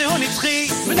זה משהו נצחי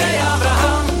בני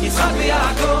אברהם יצחק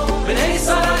ויעקב בני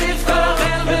שרה רבקה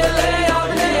רחל ולאה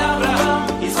בני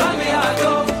אברהם יצחק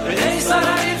ויעקב בני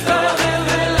שרה רבקה רחל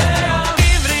ולאה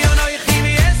עברי אנוכי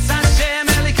ויעש השם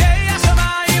אלוקי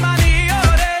השמיים אני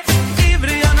יורד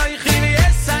עברי אנוכי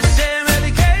ויעש השם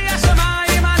אלוקי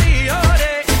השמיים אני יורד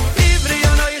עברי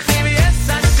אנוכי ויעש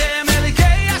השם אלוקי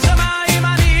השמיים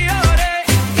אני יורד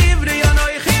עברי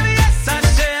אנוכי ויעש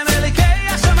השם אלוקי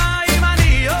השמיים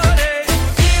אני יורד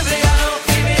עברי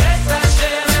אנוכי ויעש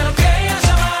השם אלוקי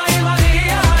השמיים אני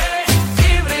יורד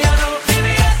עברי אנוכי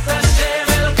ויעש השם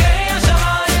אלוקי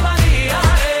השמיים אני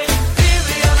יורד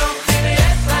עברי אנוכי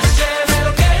ויעש השם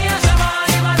אלוקי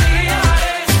השמיים אני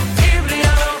יורד עברי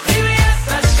אנוכי ויעש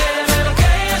השם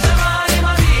אלוקי השמיים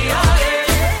אני יורד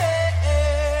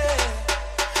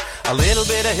A little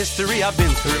bit of history I've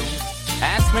been through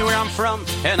Ask me where I'm from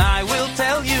and I will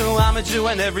tell you I'm a Jew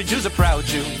and every Jew's a proud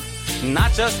Jew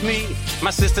Not just me,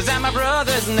 my sisters and my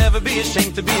brothers Never be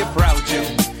ashamed to be a proud Jew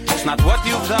It's not what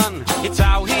you've done, it's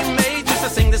how he made you So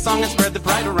sing this song and spread the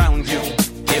pride around you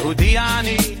Yehudi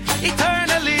ani,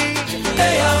 eternally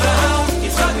Bnei Avraham,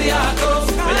 Yitzchak v'Yaakov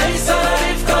Bnei Sarah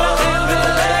Rivka, Rachel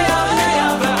v'Leah Bnei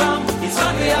Avraham,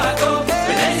 Yitzchak v'Yaakov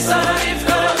Bnei Sarah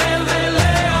Rivka, Rachel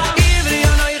v'Leah Ivri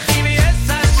anoichi v'yes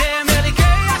Hashem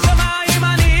Elikei hashamayim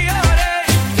ani yoreh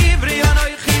Ivri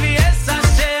anoichi v'yes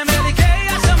Hashem Elikei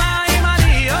hashamayim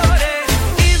ani yoreh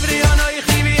Ivri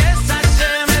anoichi v'yes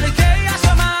Hashem Elikei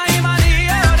hashamayim ani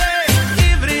yoreh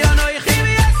Ivri anoichi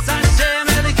v'yes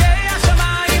Hashem Elikei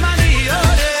hashamayim ani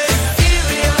yoreh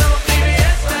Ivri anoichi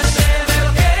v'yes Hashem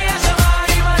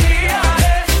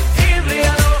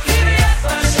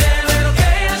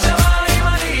Elikei hashamayim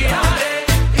ani yoreh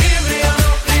Ivri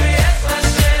anoichi v'yes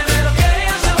Hashem Elikei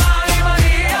hashamayim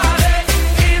ani yoreh Ivri anoichi v'yes Hashem Elikei hashamayim ani yoreh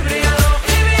Ivri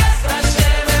anoichi v'yes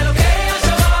Hashem Elikei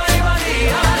hashamayim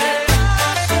ani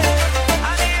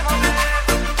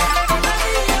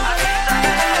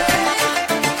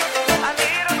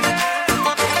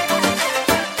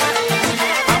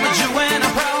I'm a Jew and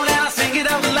I'm proud and I sing it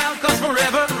out loud cause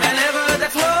forever and ever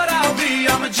that's what I'll be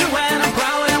I'm a Jew and I'm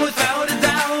proud and without a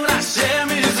doubt Hashem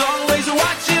is always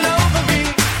watching over me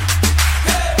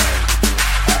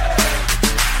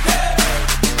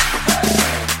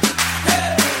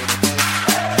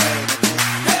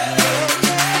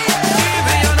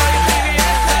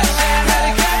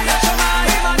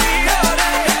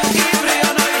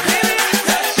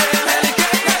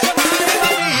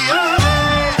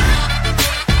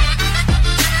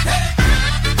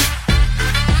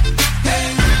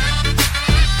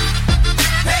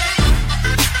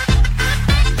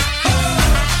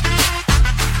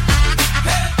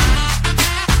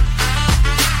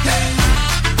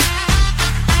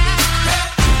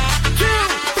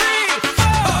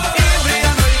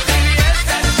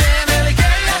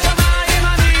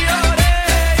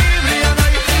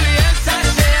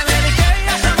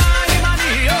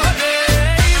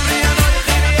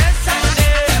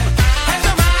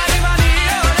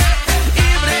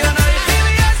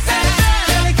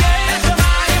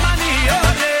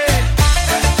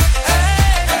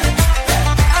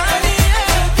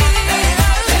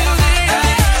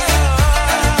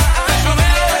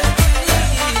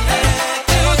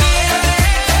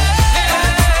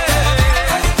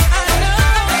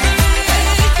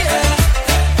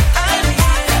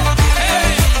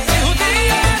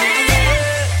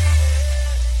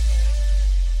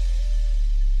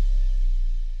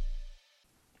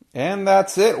And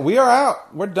that's it. We are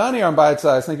out. We're done here on Bite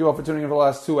Size. Thank you all for tuning in for the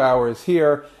last 2 hours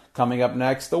here. Coming up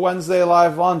next, the Wednesday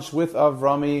live lunch with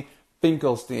Avrami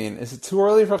Finkelstein. Is it too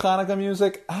early for Hanukkah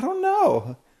music? I don't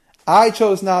know. I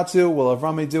chose not to. Will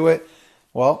Avrami do it?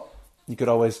 Well, you could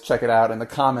always check it out in the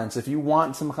comments. If you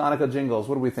want some Hanukkah jingles,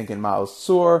 what are we thinking? Ma'oz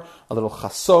Sur, a little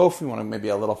Chasof, you want maybe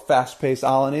a little fast-paced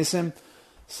Al Anisim?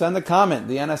 Send a comment.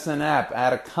 The NSN app.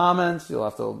 Add a comment. You'll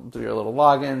have to do your little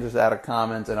login. Just add a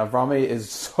comment. And Avrami is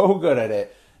so good at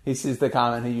it. He sees the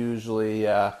comment. He usually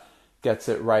gets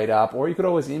it right up. Or you could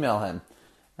always email him.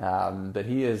 But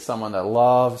he is someone that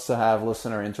loves to have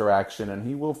listener interaction. And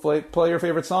he will play your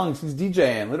favorite songs. He's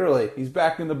DJing, literally. He's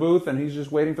back in the booth and he's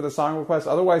just waiting for the song request.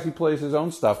 Otherwise, he plays his own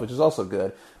stuff, which is also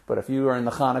good. But if you are in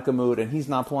the Hanukkah mood and he's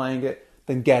not playing it,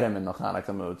 then get him in the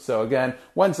Hanukkah mood. So again,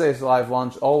 Wednesday's live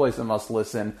lunch, always a must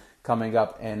listen, coming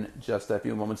up in just a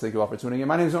few moments. Thank you all for tuning in.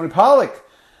 My name is Yoni Pollak.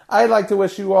 I'd like to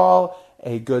wish you all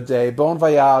a good day. Bon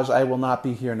voyage. I will not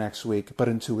be here next week, but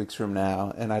in 2 weeks from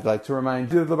now. And I'd like to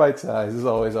remind you of the bite size is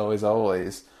always, always,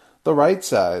 always the right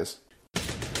size.